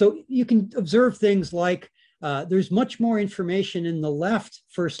 So you can observe things like there's much more information in the left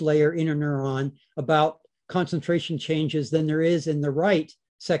first layer interneuron about concentration changes than there is in the right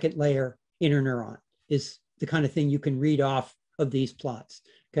second layer interneuron, is the kind of thing you can read off of these plots.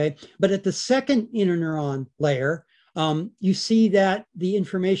 Okay, but at the second interneuron layer, you see that the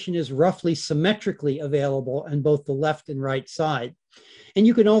information is roughly symmetrically available on both the left and right side. And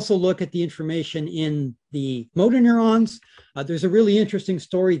you can also look at the information in the motor neurons. There's a really interesting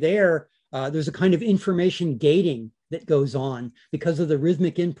story there. There's a kind of information gating that goes on because of the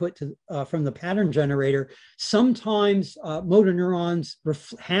rhythmic input from the pattern generator. Sometimes motor neurons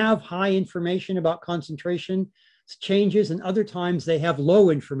have high information about concentration changes, and other times they have low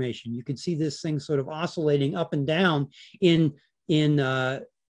information. You can see this thing sort of oscillating up and down in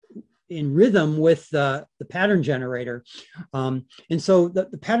rhythm with the pattern generator. And so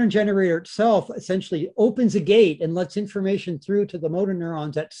the pattern generator itself essentially opens a gate and lets information through to the motor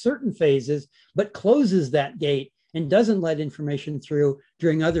neurons at certain phases, but closes that gate and doesn't let information through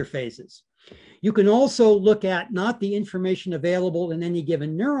during other phases. You can also look at not the information available in any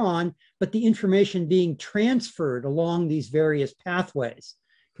given neuron, but the information being transferred along these various pathways.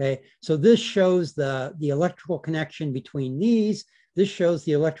 Okay, so this shows the electrical connection between these. This shows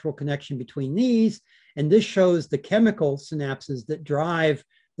the electrical connection between these, and this shows the chemical synapses that drive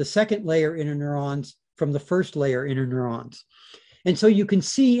the second layer interneurons from the first layer interneurons. And so you can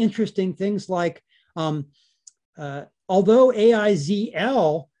see interesting things like, although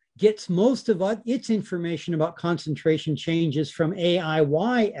AIZL gets most of its information about concentration changes from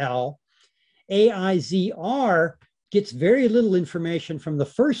AIYL, AIZR gets very little information from the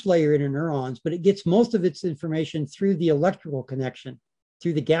first layer interneurons, but it gets most of its information through the electrical connection,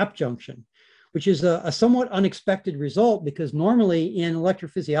 through the gap junction, which is a somewhat unexpected result because normally in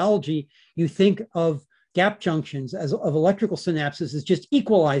electrophysiology, you think of gap junctions of electrical synapses as just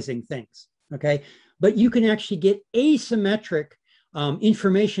equalizing things, okay? But you can actually get asymmetric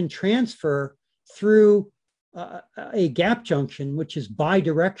information transfer through a gap junction, which is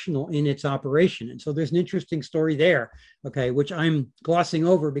bidirectional in its operation. And so there's an interesting story there, okay, which I'm glossing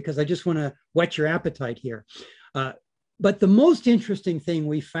over because I just want to whet your appetite here. But the most interesting thing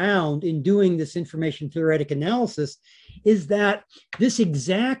we found in doing this information theoretic analysis is that this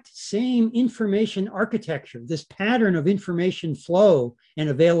exact same information architecture, this pattern of information flow and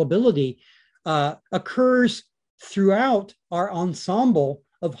availability occurs throughout our ensemble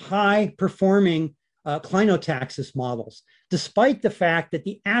of high-performing clinotaxis models, despite the fact that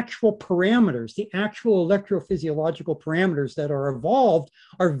the actual parameters, the actual electrophysiological parameters that are evolved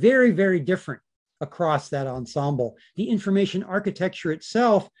are very, very different across that ensemble. The information architecture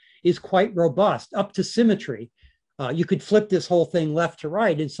itself is quite robust, up to symmetry. You could flip this whole thing left to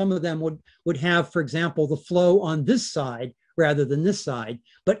right, and some of them would have, for example, the flow on this side rather than this side.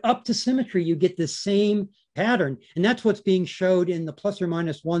 But up to symmetry, you get this same pattern, and that's what's being showed in the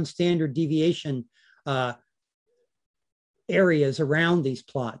 ±1 standard deviation areas around these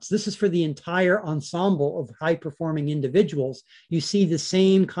plots. This is for the entire ensemble of high-performing individuals. You see the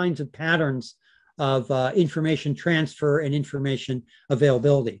same kinds of patterns of information transfer and information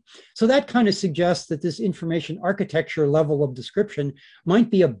availability. So that kind of suggests that this information architecture level of description might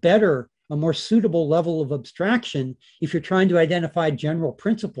be a more suitable level of abstraction if you're trying to identify general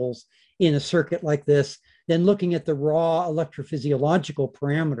principles in a circuit like this than looking at the raw electrophysiological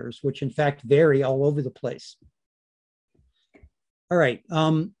parameters, which in fact vary all over the place. All right,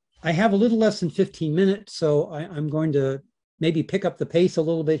 I have a little less than 15 minutes, so I'm going to maybe pick up the pace a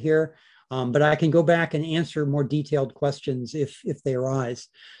little bit here, but I can go back and answer more detailed questions if they arise.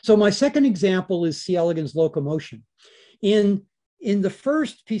 So my second example is C. elegans locomotion. In the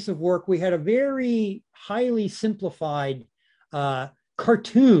first piece of work, we had a very highly simplified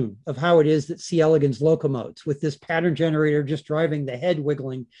cartoon of how it is that C. elegans locomotes, with this pattern generator just driving the head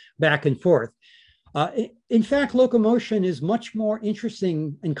wiggling back and forth. In fact, locomotion is much more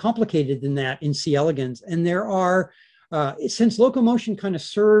interesting and complicated than that in C. elegans. And there are, since locomotion kind of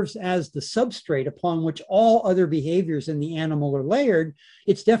serves as the substrate upon which all other behaviors in the animal are layered,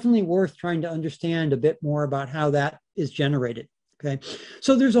 it's definitely worth trying to understand a bit more about how that is generated. Okay,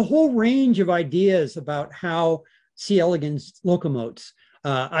 so there's a whole range of ideas about how C. elegans locomotes.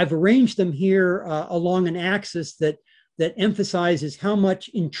 I've arranged them here along an axis that emphasizes how much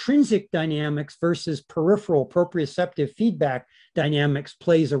intrinsic dynamics versus peripheral proprioceptive feedback dynamics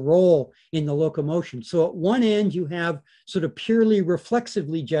plays a role in the locomotion. So at one end, you have sort of purely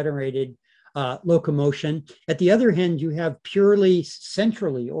reflexively generated locomotion. At the other hand, you have purely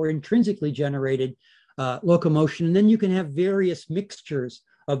centrally or intrinsically generated locomotion. And then you can have various mixtures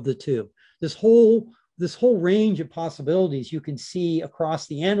of the two. This whole this whole range of possibilities you can see across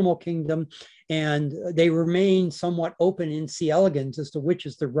the animal kingdom, and they remain somewhat open in C. elegans as to which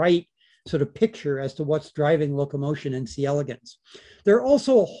is the right sort of picture as to what's driving locomotion in C. elegans. There are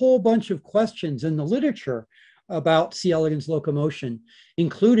also a whole bunch of questions in the literature about C. elegans locomotion,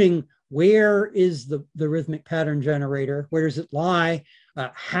 including where is the rhythmic pattern generator? Where does it lie?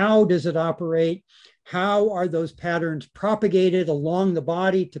 How does it operate? How are those patterns propagated along the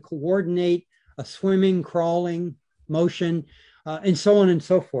body to coordinate a swimming, crawling motion, and so on and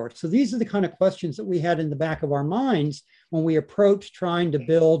so forth. So these are the kind of questions that we had in the back of our minds when we approached trying to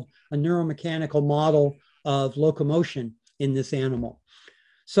build a neuromechanical model of locomotion in this animal.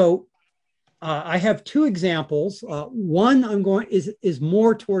 So I have two examples. One is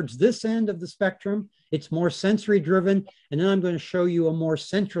more towards this end of the spectrum. It's more sensory driven. And then I'm going to show you a more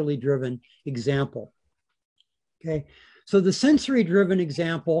centrally driven example. Okay, so the sensory driven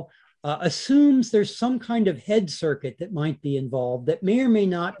example assumes there's some kind of head circuit that might be involved that may or may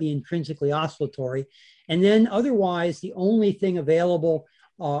not be intrinsically oscillatory. And then otherwise, the only thing available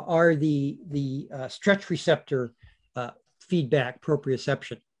are the stretch receptor feedback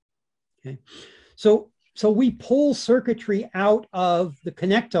proprioception. Okay, so we pull circuitry out of the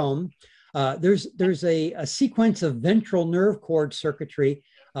connectome. There's a sequence of ventral nerve cord circuitry.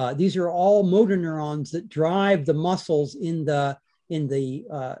 These are all motor neurons that drive the muscles in the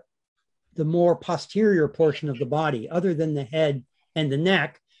more posterior portion of the body, other than the head and the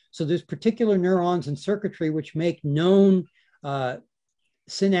neck. So there's particular neurons and circuitry which make known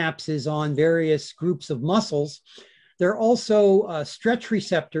synapses on various groups of muscles. There are also stretch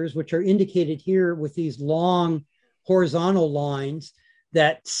receptors, which are indicated here with these long horizontal lines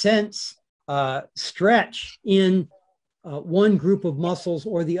that sense stretch in one group of muscles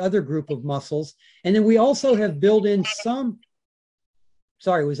or the other group of muscles. And then we also have built in some,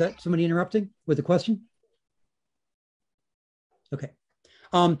 sorry, was that somebody interrupting with a question? Okay.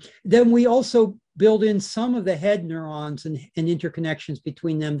 Then we also build in some of the head neurons and interconnections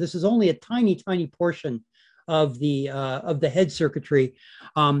between them. This is only a tiny, tiny portion of the head circuitry.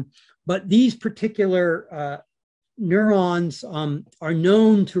 But these particular neurons are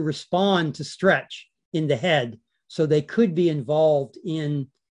known to respond to stretch in the head. So they could be involved in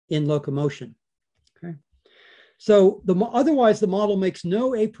locomotion. Okay. So otherwise, the model makes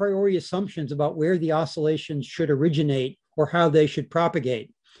no a priori assumptions about where the oscillations should originate or how they should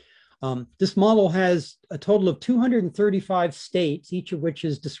propagate. This model has a total of 235 states, each of which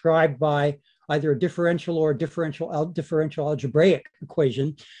is described by either a differential or a differential algebraic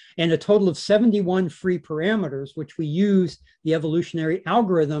equation, and a total of 71 free parameters, which we use the evolutionary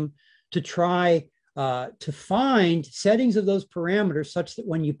algorithm to try to find settings of those parameters such that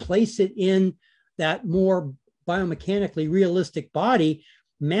when you place it in that more biomechanically realistic body,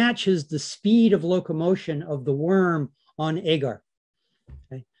 matches the speed of locomotion of the worm on agar.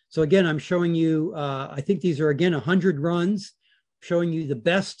 Okay. So again, I'm showing you, I think these are again 100 runs, showing you the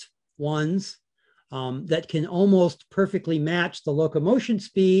best ones that can almost perfectly match the locomotion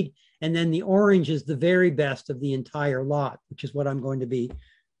speed. And then the orange is the very best of the entire lot, which is what I'm going to be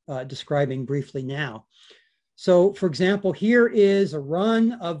describing briefly now. So for example, here is a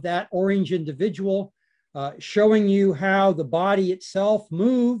run of that orange individual showing you how the body itself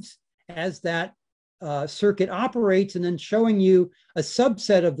moves as that circuit operates, and then showing you a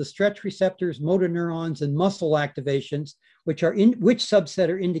subset of the stretch receptors, motor neurons, and muscle activations, which subset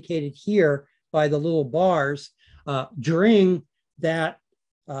are indicated here by the little bars during that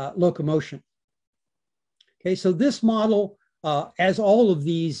locomotion. Okay, so this model, as all of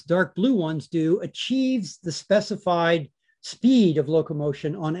these dark blue ones do, achieves the specified speed of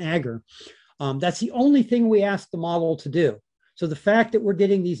locomotion on agar. That's the only thing we ask the model to do. So the fact that we're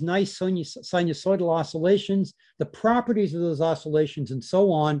getting these nice sinusoidal oscillations, the properties of those oscillations and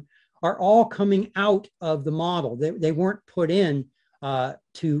so on are all coming out of the model. They weren't put in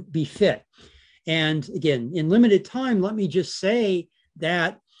to be fit. And again, in limited time, let me just say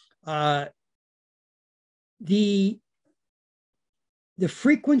that the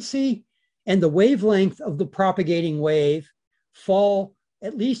frequency and the wavelength of the propagating wave fall,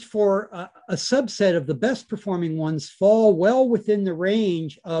 at least for a subset of the best performing ones, fall well within the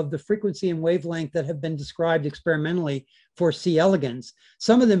range of the frequency and wavelength that have been described experimentally for C. elegans.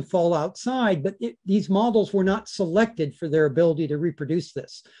 Some of them fall outside, but these models were not selected for their ability to reproduce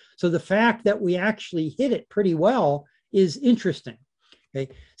this. So the fact that we actually hit it pretty well is interesting.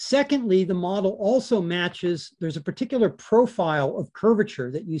 Okay. Secondly, the model also matches, there's a particular profile of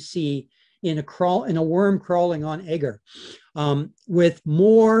curvature that you see in a worm crawling on agar, with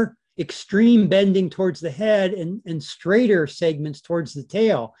more extreme bending towards the head and straighter segments towards the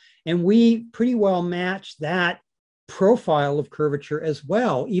tail. And we pretty well matched that profile of curvature as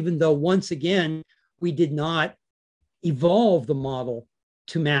well, even though once again, we did not evolve the model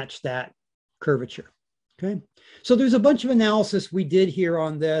to match that curvature. Okay, so there's a bunch of analysis we did here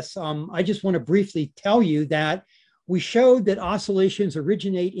on this. I just want to briefly tell you that we showed that oscillations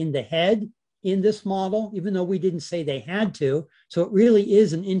originate in the head in this model, even though we didn't say they had to. So it really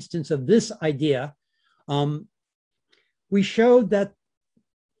is an instance of this idea. We showed that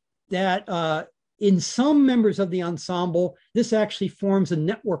in some members of the ensemble, this actually forms a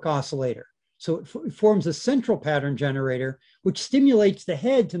network oscillator. So it forms a central pattern generator, which stimulates the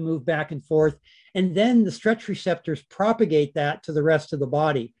head to move back and forth. And then the stretch receptors propagate that to the rest of the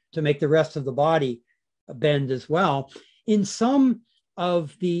body to make the rest of the body bend as well. In some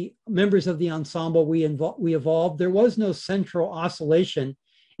of the members of the ensemble we evolved, there was no central oscillation.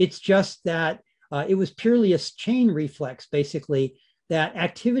 It's just that it was purely a chain reflex, basically, that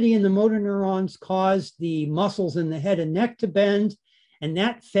activity in the motor neurons caused the muscles in the head and neck to bend, and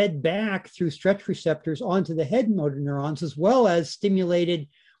that fed back through stretch receptors onto the head motor neurons, as well as stimulated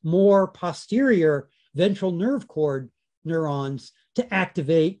more posterior ventral nerve cord neurons to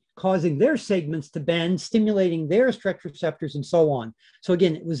activate, causing their segments to bend, stimulating their stretch receptors, and so on. So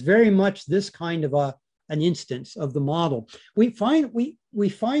again, it was very much this kind of an instance of the model. We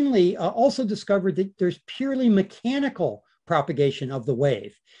finally also discovered that there's purely mechanical propagation of the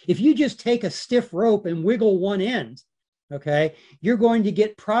wave. If you just take a stiff rope and wiggle one end, okay, you're going to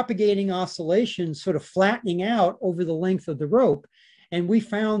get propagating oscillations sort of flattening out over the length of the rope. And we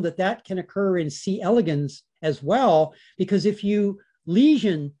found that that can occur in C. elegans as well, because if you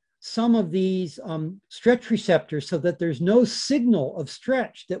lesion some of these stretch receptors so that there's no signal of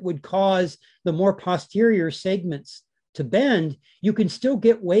stretch that would cause the more posterior segments to bend, you can still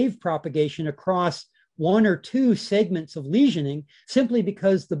get wave propagation across one or two segments of lesioning simply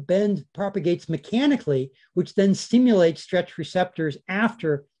because the bend propagates mechanically, which then stimulates stretch receptors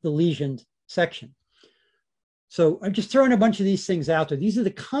after the lesioned section. So I'm just throwing a bunch of these things out there. These are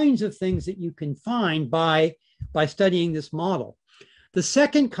the kinds of things that you can find by studying this model. The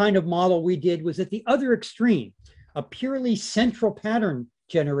second kind of model we did was at the other extreme, a purely central pattern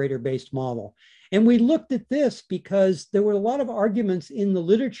generator-based model. And we looked at this because there were a lot of arguments in the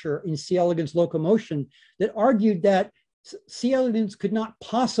literature in C. elegans locomotion that argued that C. elegans could not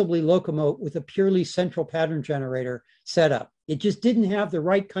possibly locomote with a purely central pattern generator setup. It just didn't have the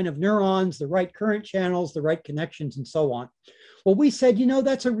right kind of neurons, the right current channels, the right connections, and so on. Well, we said, you know,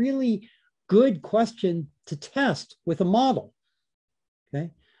 that's a really good question to test with a model,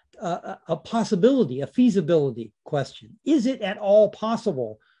 okay? A possibility, a feasibility question. Is it at all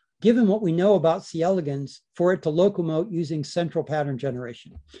possible, given what we know about C. elegans, for it to locomote using central pattern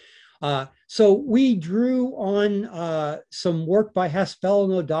generation? So we drew on some work by Haspel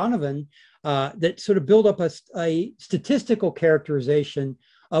and O'Donovan that sort of build up a statistical characterization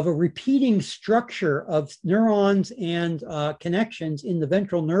of a repeating structure of neurons and connections in the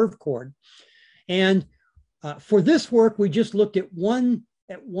ventral nerve cord. And for this work, we just looked at one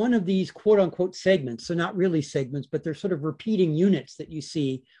of these quote unquote segments. So not really segments, but they're sort of repeating units that you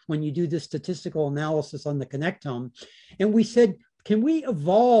see when you do this statistical analysis on the connectome. And we said, can we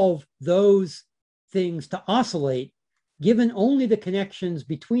evolve those things to oscillate given only the connections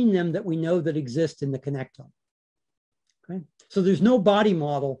between them that we know that exist in the connectome? Okay, so there's no body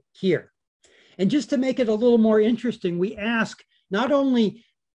model here. And just to make it a little more interesting, we ask, not only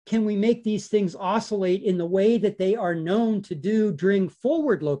can we make these things oscillate in the way that they are known to do during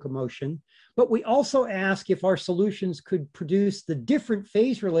forward locomotion, but we also ask if our solutions could produce the different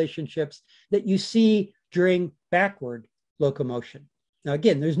phase relationships that you see during backward locomotion. Now,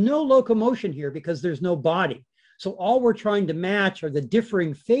 again, there's no locomotion here because there's no body. So all we're trying to match are the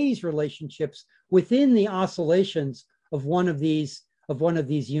differing phase relationships within the oscillations of one of these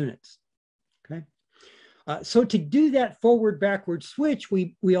units. Okay. So to do that forward-backward switch,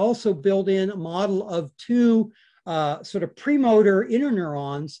 we also build in a model of two sort of premotor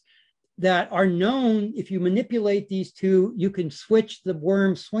interneurons that are known. If you manipulate these two, you can switch the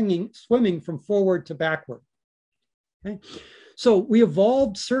worm swimming from forward to backward. Okay. So we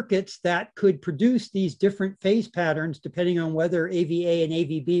evolved circuits that could produce these different phase patterns depending on whether AVA and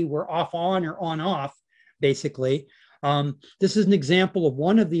AVB were off-on or on-off, basically. This is an example of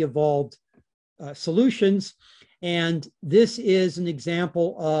one of the evolved solutions. And this is an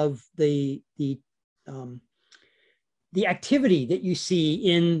example of the activity that you see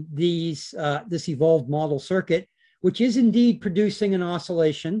in these, this evolved model circuit, which is indeed producing an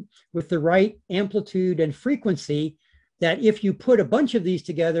oscillation with the right amplitude and frequency that if you put a bunch of these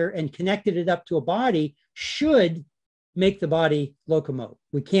together and connected it up to a body, should make the body locomote.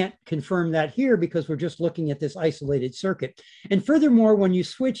 We can't confirm that here because we're just looking at this isolated circuit. And furthermore, when you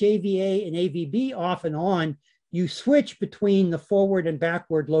switch AVA and AVB off and on, you switch between the forward and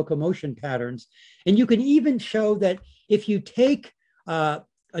backward locomotion patterns. And you can even show that if you take a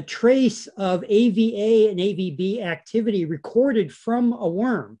trace of AVA and AVB activity recorded from a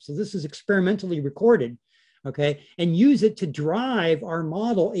worm, so this is experimentally recorded, okay, and use it to drive our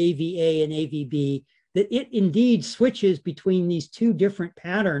model AVA and AVB, that it indeed switches between these two different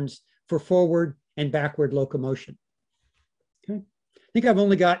patterns for forward and backward locomotion. Okay, I think I've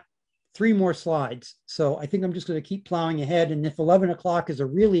only got 3 more slides, so I think I'm just going to keep plowing ahead. And if 11 o'clock is a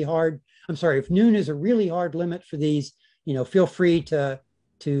really hard, I'm sorry, if noon is a really hard limit for these, you know, feel free to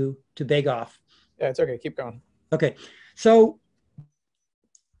beg off. Yeah, it's okay. Keep going. Okay, so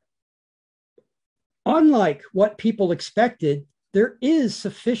unlike what people expected, there is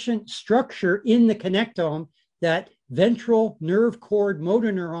sufficient structure in the connectome that ventral nerve cord motor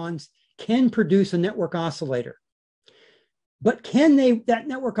neurons can produce a network oscillator. But can that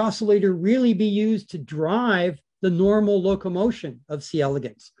network oscillator really be used to drive the normal locomotion of C.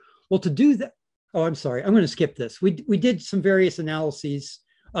 elegans? Well, to do that, oh, I'm sorry, I'm going to skip this. We did some various analyses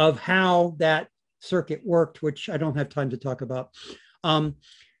of how that circuit worked, which I don't have time to talk about.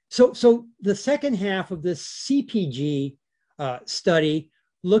 So the second half of this CPG study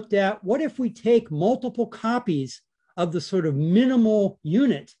looked at what if we take multiple copies of the sort of minimal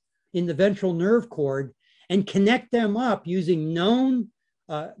unit in the ventral nerve cord and connect them up using known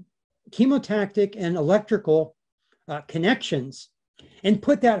chemotactic and electrical connections, and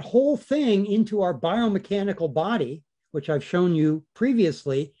put that whole thing into our biomechanical body, which I've shown you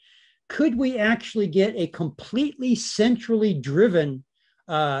previously. Could we actually get a completely centrally driven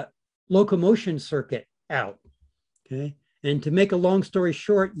locomotion circuit out? Okay. And to make a long story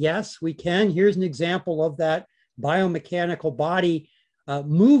short, yes, we can. Here's an example of that biomechanical body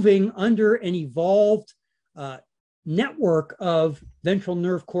moving under an evolved network of ventral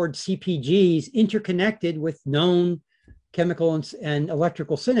nerve cord CPGs interconnected with known chemical and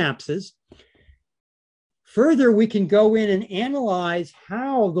electrical synapses. Further, we can go in and analyze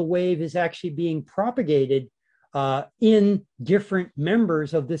how the wave is actually being propagated in different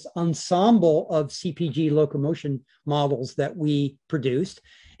members of this ensemble of CPG locomotion models that we produced.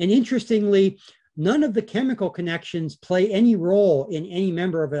 And interestingly, none of the chemical connections play any role in any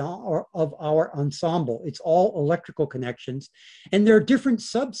member of our ensemble. It's all electrical connections. And there are different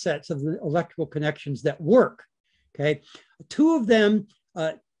subsets of the electrical connections that work, okay? 2 of them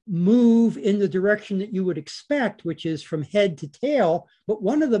move in the direction that you would expect, which is from head to tail, but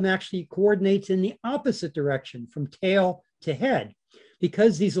one of them actually coordinates in the opposite direction, from tail to head.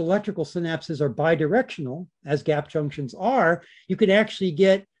 Because these electrical synapses are bidirectional, as gap junctions are, you could actually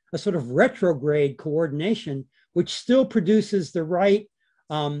get a sort of retrograde coordination, which still produces the right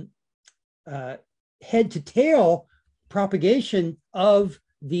head to tail propagation of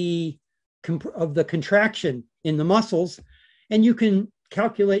the contraction in the muscles. And you can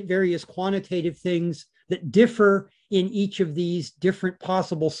calculate various quantitative things that differ in each of these different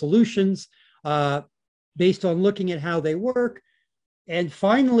possible solutions based on looking at how they work. And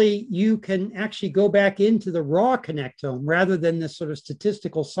finally, you can actually go back into the raw connectome rather than this sort of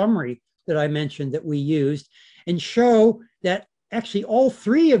statistical summary that I mentioned that we used, and show that actually all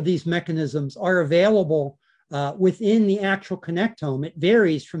 3 of these mechanisms are available within the actual connectome. It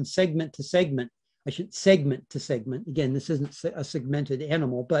varies from segment to segment. I should segment to segment. Again, this isn't a segmented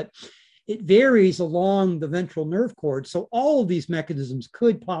animal, but it varies along the ventral nerve cord. So all of these mechanisms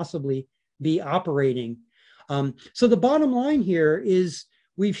could possibly be operating. So the bottom line here is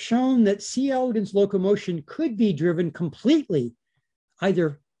we've shown that C. elegans locomotion could be driven completely,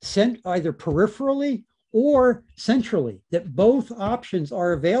 either peripherally or centrally, that both options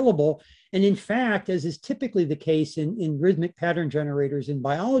are available. And in fact, as is typically the case in rhythmic pattern generators in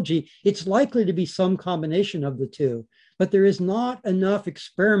biology, it's likely to be some combination of the 2. But there is not enough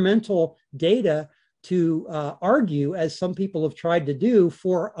experimental data to argue, as some people have tried to do,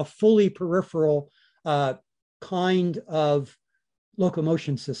 for a fully peripheral kind of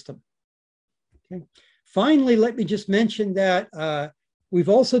locomotion system. Okay. Finally, let me just mention that we've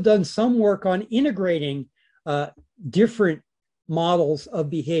also done some work on integrating different models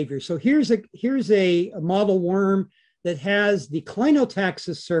of behavior. So here's a model worm that has the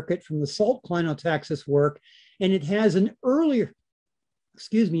clinotaxis circuit from the salt clinotaxis work, and it has an earlier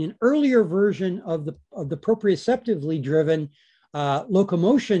version of the proprioceptively driven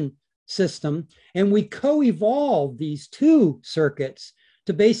locomotion system, and we co-evolved these 2 circuits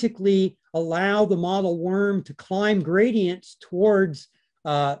to basically allow the model worm to climb gradients towards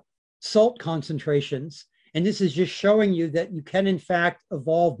salt concentrations. And this is just showing you that you can, in fact,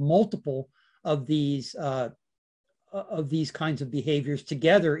 evolve multiple of these kinds of behaviors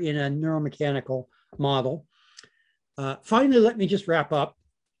together in a neuromechanical model. Finally, let me just wrap up.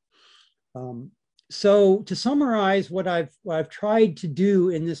 So to summarize what I've tried to do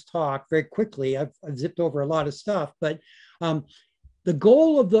in this talk very quickly, I've zipped over a lot of stuff, but the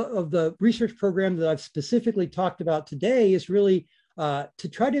goal of the research program that I've specifically talked about today is really to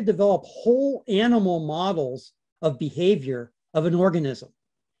try to develop whole animal models of behavior of an organism.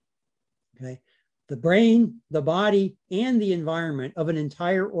 Okay, the brain, the body, and the environment of an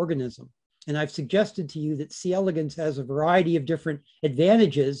entire organism. And I've suggested to you that C. elegans has a variety of different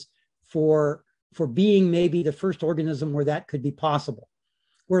advantages for being maybe the first organism where that could be possible.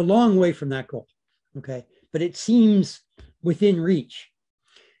 We're a long way from that goal, okay? But it seems within reach.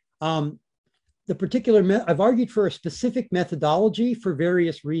 I've argued for a specific methodology for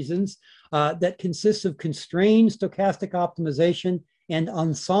various reasons that consists of constrained stochastic optimization and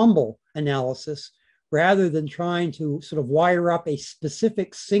ensemble analysis, rather than trying to sort of wire up a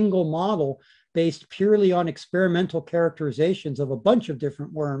specific single model based purely on experimental characterizations of a bunch of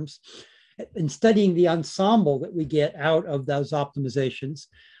different worms, and studying the ensemble that we get out of those optimizations.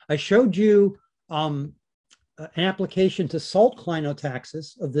 I showed you an application to salt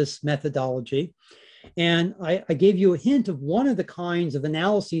clinotaxis of this methodology. And I gave you a hint of one of the kinds of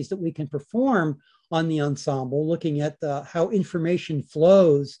analyses that we can perform on the ensemble, looking at how information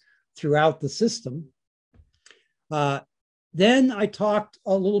flows throughout the system. Then I talked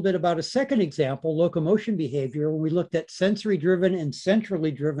a little bit about a second example, locomotion behavior, when we looked at sensory-driven and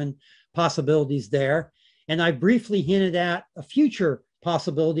centrally driven possibilities there. And I briefly hinted at a future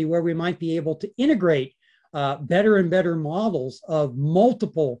possibility where we might be able to integrate better and better models of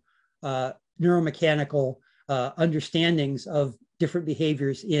multiple neuromechanical understandings of different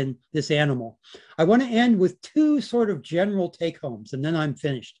behaviors in this animal. I want to end with two sort of general take-homes, and then I'm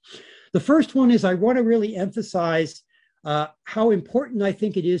finished. The first one is I want to really emphasize how important I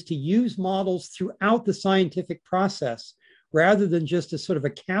think it is to use models throughout the scientific process, rather than just as sort of a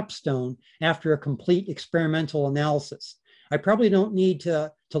capstone after a complete experimental analysis. I probably don't need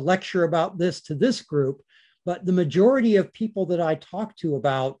to lecture about this to this group, but the majority of people that I talk to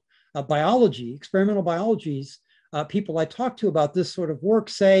about biology, experimental biologies, people I talk to about this sort of work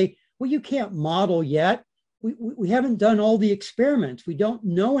say, well, you can't model yet. We haven't done all the experiments. We don't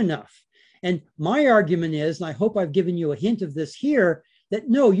know enough. And my argument is, and I hope I've given you a hint of this here, that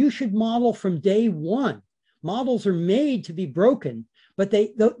no, you should model from day one. Models are made to be broken, but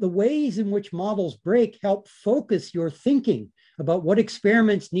the ways in which models break help focus your thinking about what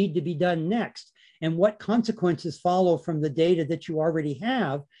experiments need to be done next and what consequences follow from the data that you already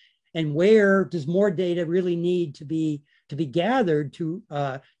have, and where does more data really need to be gathered to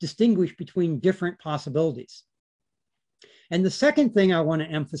distinguish between different possibilities. And the second thing I want to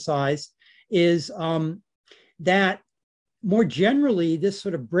emphasize is that more generally, this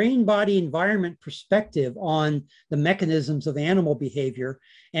sort of brain-body environment perspective on the mechanisms of animal behavior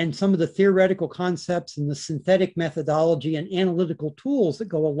and some of the theoretical concepts and the synthetic methodology and analytical tools that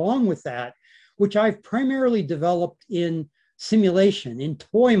go along with that, which I've primarily developed in simulation, in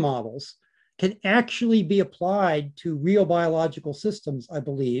toy models, can actually be applied to real biological systems, I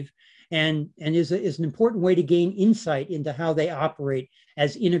believe, and is an important way to gain insight into how they operate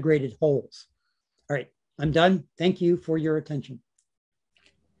as integrated wholes. All right, I'm done. Thank you for your attention.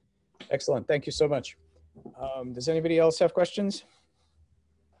 Excellent. Thank you so much. Does anybody else have questions?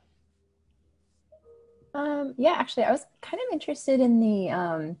 Yeah, actually, I was kind of interested in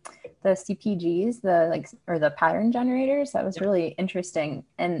the CPGs, the pattern generators. That was really interesting.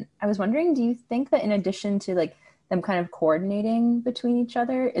 And I was wondering, do you think that in addition to them kind of coordinating between each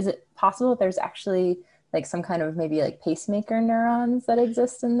other, is it possible that there's actually some kind of maybe pacemaker neurons that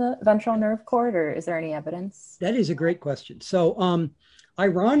exist in the ventral nerve cord, or is there any evidence? That is a great question. So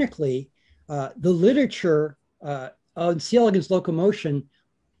ironically, the literature on C. elegans locomotion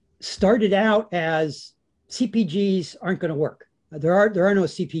started out as CPGs aren't going to work. There are no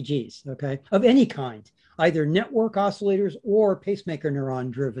CPGs, okay, of any kind, either network oscillators or pacemaker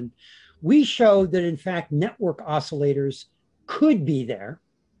neuron driven. We showed that in fact network oscillators could be there,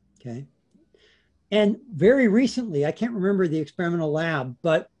 okay. And very recently, I can't remember the experimental lab,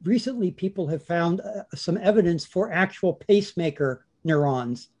 but recently people have found some evidence for actual pacemaker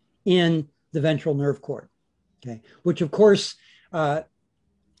neurons in the ventral nerve cord, okay, which of course,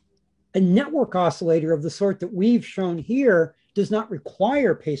 a network oscillator of the sort that we've shown here does not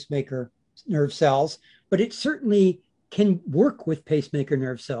require pacemaker nerve cells, but it certainly can work with pacemaker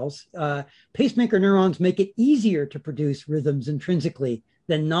nerve cells. Pacemaker neurons make it easier to produce rhythms intrinsically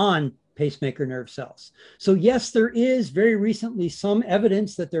than non-pacemaker nerve cells. So yes, there is very recently some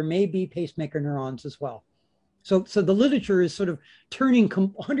evidence that there may be pacemaker neurons as well. So the literature is sort of turning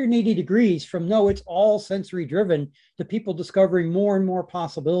 180 degrees from no, it's all sensory driven, to people discovering more and more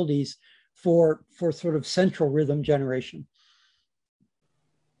possibilities for sort of central rhythm generation.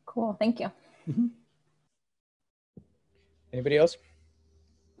 Cool, thank you. Mm-hmm. Anybody else?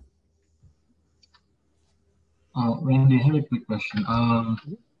 Randy, I have a quick question.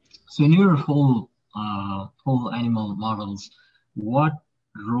 So in your whole animal models, what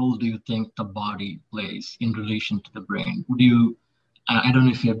role do you think the body plays in relation to the brain? Would you, I don't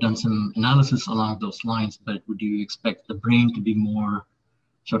know if you have done some analysis along those lines, but would you expect the brain to be more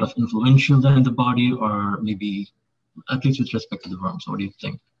sort of influential than the body, or maybe at least with respect to the worms? What do you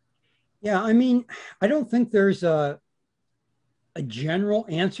think? Yeah, I mean, I don't think there's a general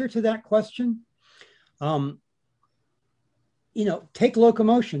answer to that question. You know, take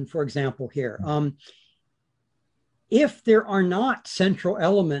locomotion, for example, here. If there are not central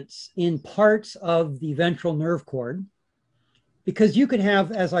elements in parts of the ventral nerve cord, because you could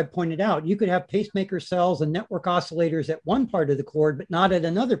have, as I pointed out, you could have pacemaker cells and network oscillators at one part of the cord, but not at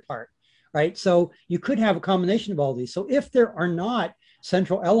another part, right? So you could have a combination of all these. So if there are not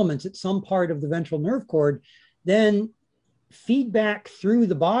central elements at some part of the ventral nerve cord, then feedback through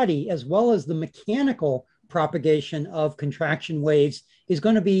the body, as well as the mechanical propagation of contraction waves, is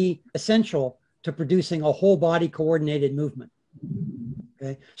going to be essential to producing a whole body coordinated movement.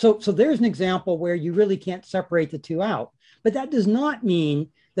 Okay, so there's an example where you really can't separate the two out, but that does not mean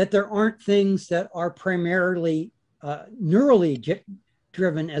that there aren't things that are primarily neurally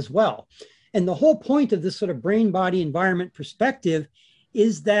driven as well. And the whole point of this sort of brain body environment perspective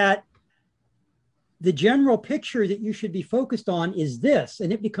is that the general picture that you should be focused on is this,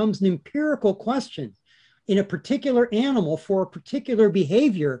 and it becomes an empirical question in a particular animal for a particular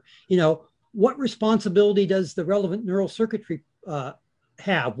behavior. You know, what responsibility does the relevant neural circuitry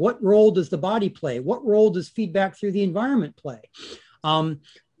have? What role does the body play? What role does feedback through the environment play?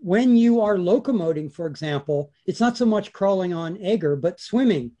 When you are locomoting, for example, it's not so much crawling on agar, but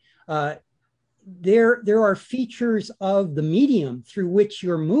swimming. There are features of the medium through which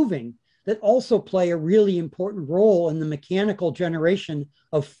you're moving that also play a really important role in the mechanical generation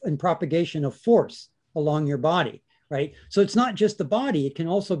of and propagation of force along your body, right? So it's not just the body, it can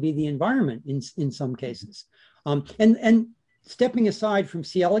also be the environment in some cases. And stepping aside from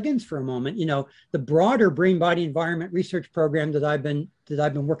C. elegans for a moment, you know, the broader brain body environment research program that I've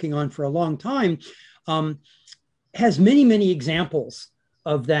been working on for a long time has many examples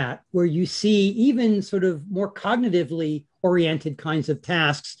of that, where you see even sort of more cognitively oriented kinds of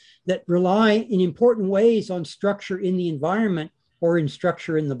tasks that rely in important ways on structure in the environment or in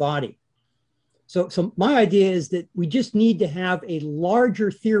structure in the body. So my idea is that we just need to have a larger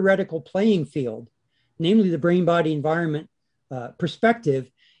theoretical playing field, namely the brain body environment perspective,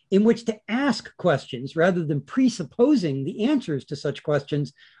 in which to ask questions rather than presupposing the answers to such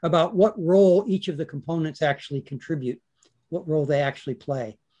questions about what role each of the components actually contribute, what role they actually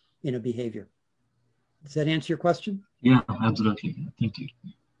play in a behavior. Does that answer your question? Yeah, absolutely. Thank you.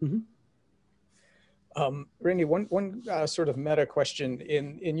 Mm-hmm. Randy, one sort of meta question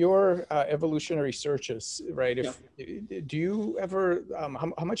in your evolutionary searches, right? Do you ever,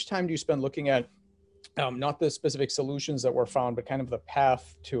 how much time do you spend looking at not the specific solutions that were found, but kind of the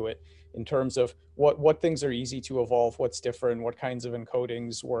path to it in terms of what things are easy to evolve, what's different, what kinds of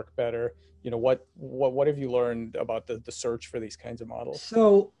encodings work better? You know, what have you learned about the search for these kinds of models?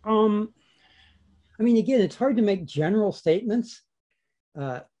 So, I mean, again, it's hard to make general statements.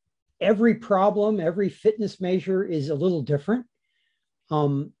 Every problem, every fitness measure is a little different.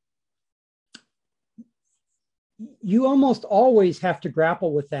 You almost always have to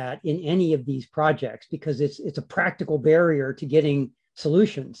grapple with that in any of these projects because it's a practical barrier to getting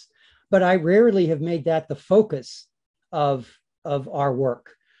solutions. But I rarely have made that the focus of our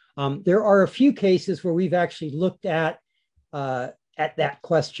work. There are a few cases where we've actually looked at that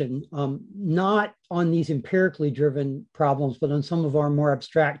question, not on these empirically driven problems, but on some of our more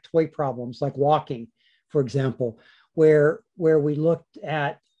abstract toy problems, like walking, for example, where we looked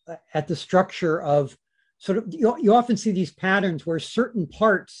at the structure of sort of, you often see these patterns where certain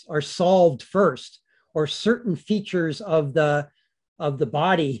parts are solved first, or certain features of the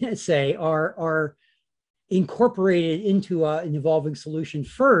body, say, are incorporated into an evolving solution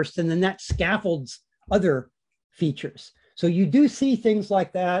first, and then that scaffolds other features. So you do see things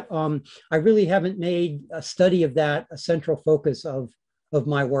like that. I really haven't made a study of that a central focus of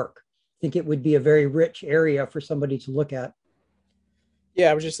my work. think it would be a very rich area for somebody to look at. Yeah,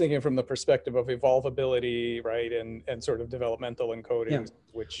 I was just thinking from the perspective of evolvability, right, and sort of developmental encoding, Yeah.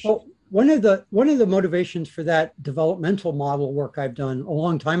 which. Well, one of the motivations for that developmental model work I've done a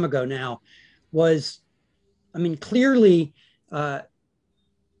long time ago now was, I mean, clearly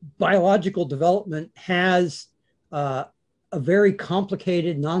biological development has a very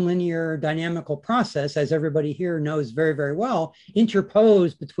complicated, nonlinear, dynamical process, as everybody here knows very, very well,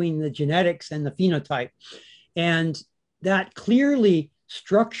 interposed between the genetics and the phenotype. And that clearly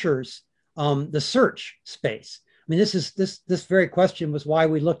structures the search space. I mean, this very question was why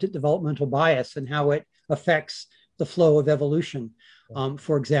we looked at developmental bias and how it affects the flow of evolution,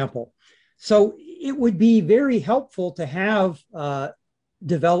 for example. So it would be very helpful to have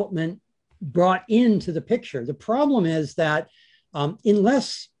development brought into the picture. The problem is that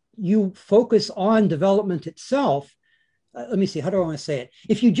unless you focus on development itself, let me see, how do I want to say it?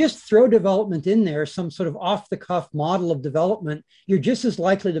 If you just throw development in there, some sort of off-the-cuff model of development, you're just as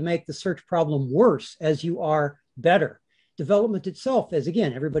likely to make the search problem worse as you are better. Development itself, as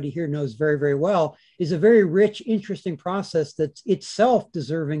again, everybody here knows very, very well, is a very rich, interesting process that's itself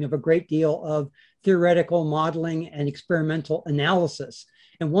deserving of a great deal of theoretical modeling and experimental analysis.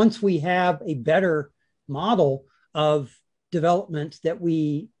 And once we have a better model of development that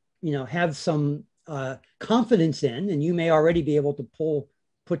we, have some confidence in, and you may already be able to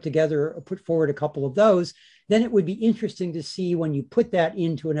put forward a couple of those, then it would be interesting to see when you put that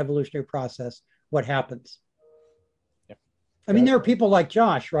into an evolutionary process, what happens. Yeah. I mean, there are people like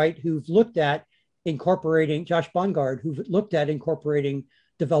Josh, right, who've looked at incorporating, Josh Bongard, who've looked at incorporating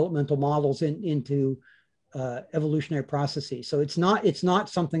developmental models into evolutionary processes. So it's not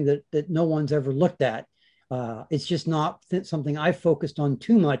something that no one's ever looked at. It's just not something I've focused on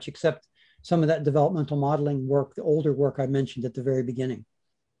too much, except some of that developmental modeling work, the older work I mentioned at the very beginning.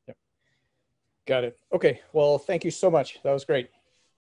 Yep. Got it. Okay. Well, thank you so much. That was great.